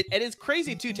makes it, and it's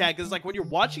crazy too, Tag, because like when you're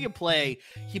watching him play,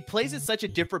 he plays at such a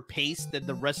different pace than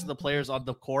the rest of the players on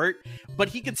the court, but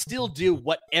he can still do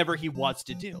whatever he wants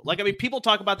to do. Like, I mean, people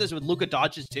talk about this with Luka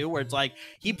Doncic too, where it's like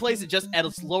he plays it just at a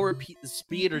slower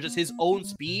speed or just his own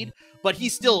speed, but he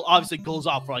still obviously goes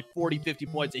off for like 40, 50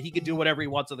 points, and he can do whatever he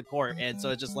wants on the court. And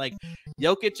so it's just like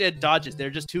Jokic and Doncic,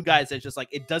 they're just two guys that just like,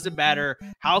 it doesn't matter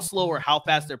how slow or how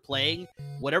fast they're playing,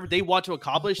 whatever they want to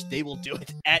accomplish, they will do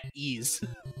it at ease.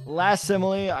 Last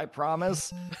simile, I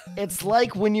promise. It's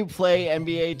like when you play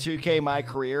NBA 2K My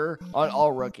Career on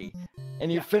All Rookie.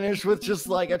 And you finish with just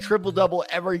like a triple-double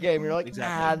every game. You're like,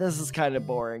 this is kind of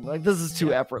boring. Like, this is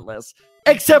too effortless.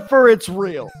 Except for it's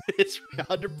real. It's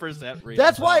 100% real.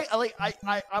 That's why, like,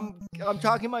 I'm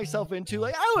talking myself into,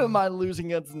 like, I wouldn't mind losing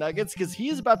against the Nuggets because he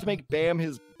is about to make Bam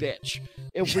his bitch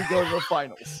if we go to the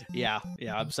finals. Yeah,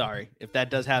 I'm sorry. If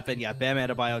that does happen, Bam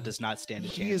Adebayo does not stand a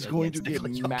chance. He is going to get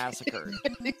massacred.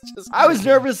 Just I was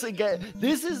nervous again.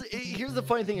 Here's the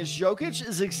funny thing is Jokic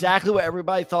is exactly what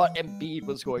everybody thought Embiid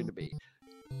was going to be.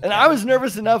 And I was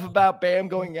nervous enough about Bam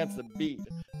going against Embiid.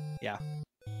 Yeah.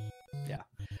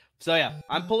 So,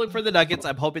 I'm pulling for the Nuggets.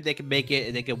 I'm hoping they can make it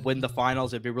and they can win the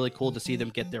finals. It'd be really cool to see them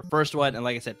get their first one. And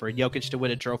like I said, for Jokic to win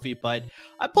a trophy. But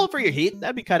I'm pulling for your Heat.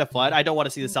 That'd be kind of fun. I don't want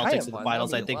to see the Celtics in the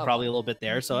finals. I think probably a little bit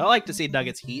there. So I like to see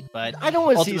Nuggets Heat. But I don't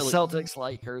want to see Celtics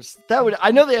Lakers.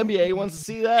 I know the NBA wants to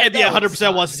see that. NBA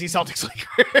 100% wants to see Celtics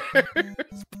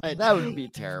Lakers. But that would be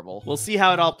terrible. We'll see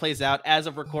how it all plays out. As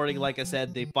of recording, like I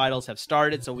said, the finals have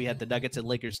started. So we had the Nuggets and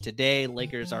Lakers today.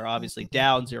 Lakers are obviously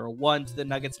down 0-1 to the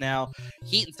Nuggets now.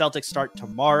 Heat and Celtics start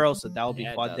tomorrow, so that'll be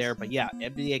fun there. But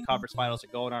NBA conference finals are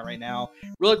going on right now.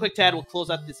 Really quick, Tad, we'll close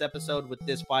out this episode with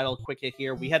this final quick hit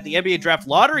here. We had the NBA draft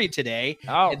lottery today,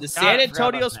 and the San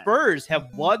Antonio Spurs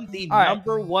have won the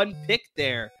number one pick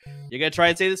there. You're going to try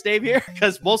and say this name here?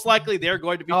 Because most likely they're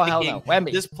going to be picking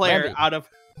this player out of...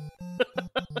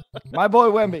 My boy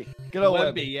Wemby. Good old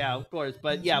Wemby. Yeah, of course.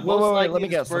 But most likely let me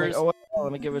guess. Spurs...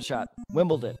 Let me give it a shot.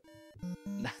 Wimbledon.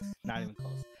 Not even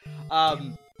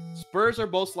close. Spurs are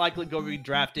most likely going to be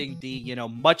drafting the,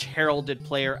 much heralded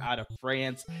player out of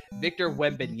France, Victor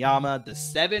Wembanyama, the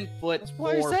 7'4"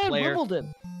 player.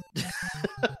 Wimbledon.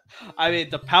 I mean,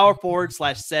 the power forward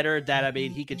 / center that,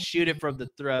 he could shoot it from the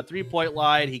 3-point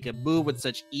line. He can move with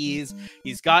such ease.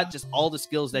 He's got just all the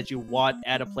skills that you want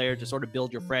at a player to sort of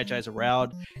build your franchise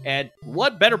around. And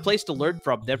what better place to learn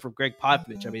from than from Greg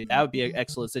Popovich? That would be an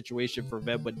excellent situation for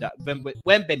Wembanyama.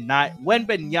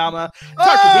 It's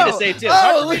hard for me to say, too.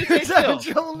 I'm in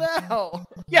trouble now.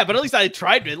 Yeah, but at least I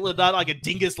tried it, not like a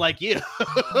dingus like you.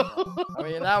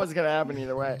 That was going to happen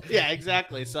either way. Yeah,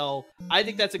 exactly. So I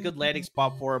think that's a good landing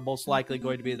spot for him. Most likely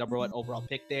going to be the number one overall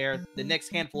pick there. The next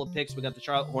handful of picks, we got the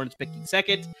Charlotte Hornets picking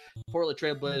second, Portland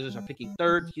Trail Blazers are picking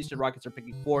third, Houston Rockets are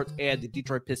picking fourth, and the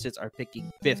Detroit Pistons are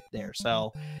picking fifth there.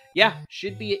 So,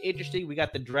 should be interesting. We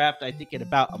got the draft, I think, in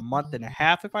about a month and a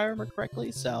half, if I remember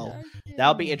correctly. So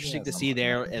that'll be interesting to see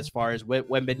there as far as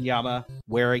Wembanyama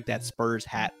wearing that Spurs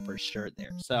hat for sure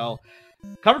there. So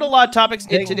covered a lot of topics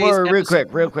in today's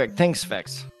episode. Real quick. Things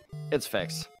fixed. It's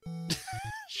fixed.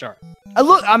 Sure.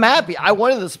 Look, I'm happy. I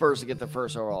wanted the Spurs to get the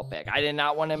first overall pick. I did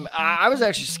not want him. I was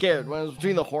actually scared when it was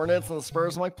between the Hornets and the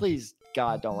Spurs. I'm like, please,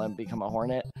 God, don't let him become a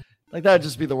Hornet. Like, that would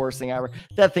just be the worst thing ever.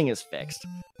 That thing is fixed.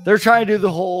 They're trying to do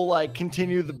the whole,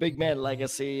 continue the big man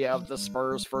legacy of the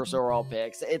Spurs first overall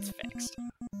picks. It's fixed.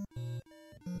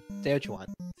 Say what you want.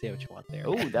 There.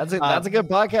 Oh, that's a good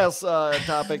podcast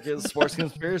topic is sports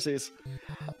conspiracies.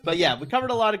 But we covered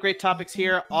a lot of great topics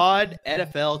here on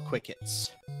NFL Quick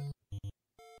Hits.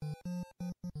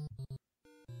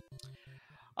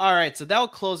 All right, so that will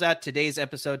close out today's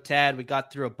episode, Tad. We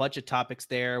got through a bunch of topics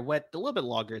there. Went a little bit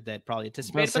longer than probably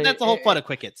anticipated, but that's the whole fun of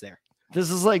Quick Hits there. This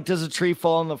is like, does a tree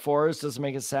fall in the forest? Does it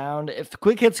make a sound? If the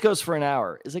Quick Hits goes for an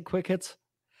hour, is it Quick Hits?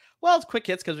 Well, it's Quick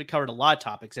Hits because we covered a lot of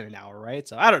topics in an hour, right?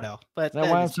 So I don't know. But is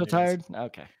that why I'm so tired?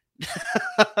 Okay.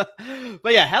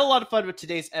 But had a lot of fun with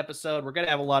today's episode. We're going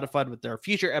to have a lot of fun with our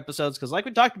future episodes because like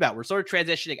we talked about, we're sort of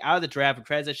transitioning out of the draft and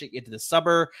transitioning into the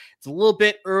summer. It's a little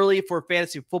bit early for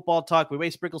fantasy football talk. We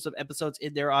may sprinkle some episodes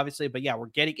in there, obviously, but we're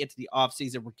getting into the off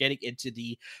season. We're getting into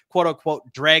the quote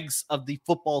unquote dregs of the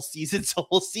football season. So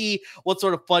we'll see what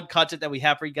sort of fun content that we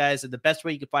have for you guys. And the best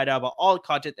way you can find out about all the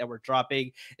content that we're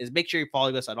dropping is make sure you're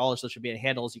following us on all our social media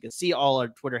handles. You can see all our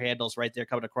Twitter handles right there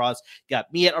coming across. You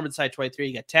got me at ArmandSide23.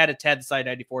 You got Tad at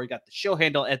TadDesai94. You got the show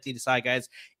handle at The Desai Guys.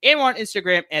 And we're on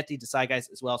Instagram at The Desai Guys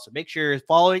as well. So make sure you're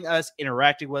following us,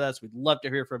 interacting with us. We'd love to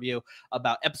hear from you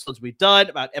about episodes we've done,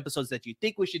 about episodes that you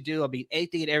think we should do.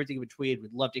 Anything and everything in between.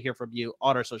 We'd love to hear from you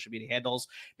on our social media handles.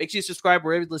 Make sure you subscribe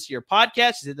wherever you listen to your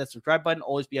podcast. Just hit that subscribe button.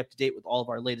 Always be up to date with all of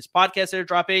our latest podcasts that are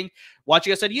dropping.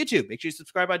 Watching us on YouTube. Make sure you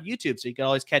subscribe on YouTube so you can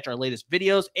always catch our latest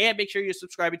videos. And make sure you're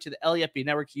subscribing to the LEFB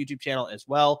Network's YouTube channel as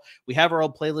well. We have our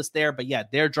own playlist there, but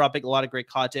they're dropping a lot of great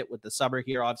content content with the summer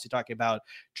here. Obviously talking about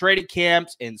training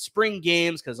camps and spring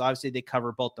games, because obviously they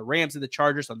cover both the Rams and the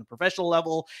Chargers on the professional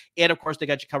level. And of course, they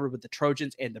got you covered with the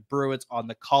Trojans and the Bruins on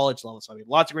the college level. So I mean,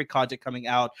 lots of great content coming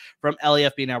out from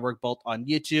LAFB Network, both on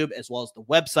YouTube as well as the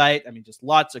website. I mean, just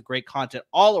lots of great content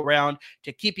all around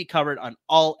to keep you covered on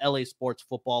all LA sports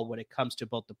football when it comes to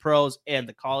both the pros and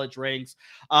the college ranks.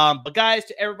 But guys,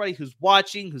 to everybody who's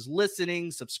watching, who's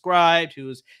listening, subscribed,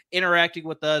 who's interacting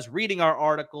with us, reading our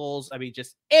articles, I mean,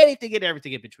 just anything and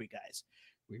everything in between, guys,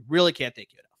 we really can't thank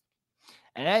you enough.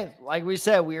 And hey, like we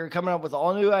said, we are coming up with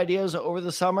all new ideas over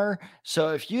the summer. So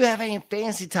if you have any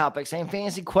fancy topics, any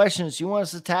fancy questions you want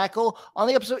us to tackle on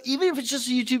the episode, even if it's just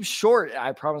a YouTube short,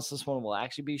 I promise this one will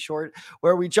actually be short,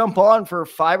 where we jump on for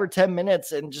 5 or 10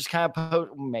 minutes and just kind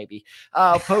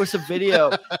of post a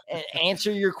video and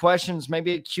answer your questions,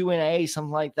 maybe a Q&A,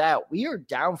 something like that. We are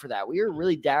down for that. We are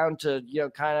really down to,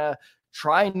 kind of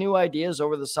try new ideas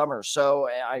over the summer. So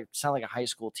I sound like a high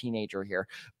school teenager here,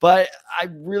 but I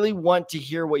really want to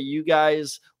hear what you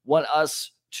guys want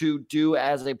us to do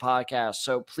as a podcast.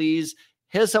 So please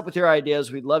hit us up with your ideas.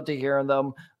 We'd love to hear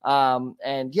them.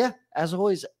 And yeah, as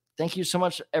always, thank you so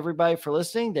much, everybody, for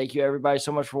listening. Thank you, everybody,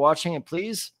 so much for watching. And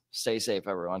please stay safe,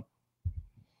 everyone.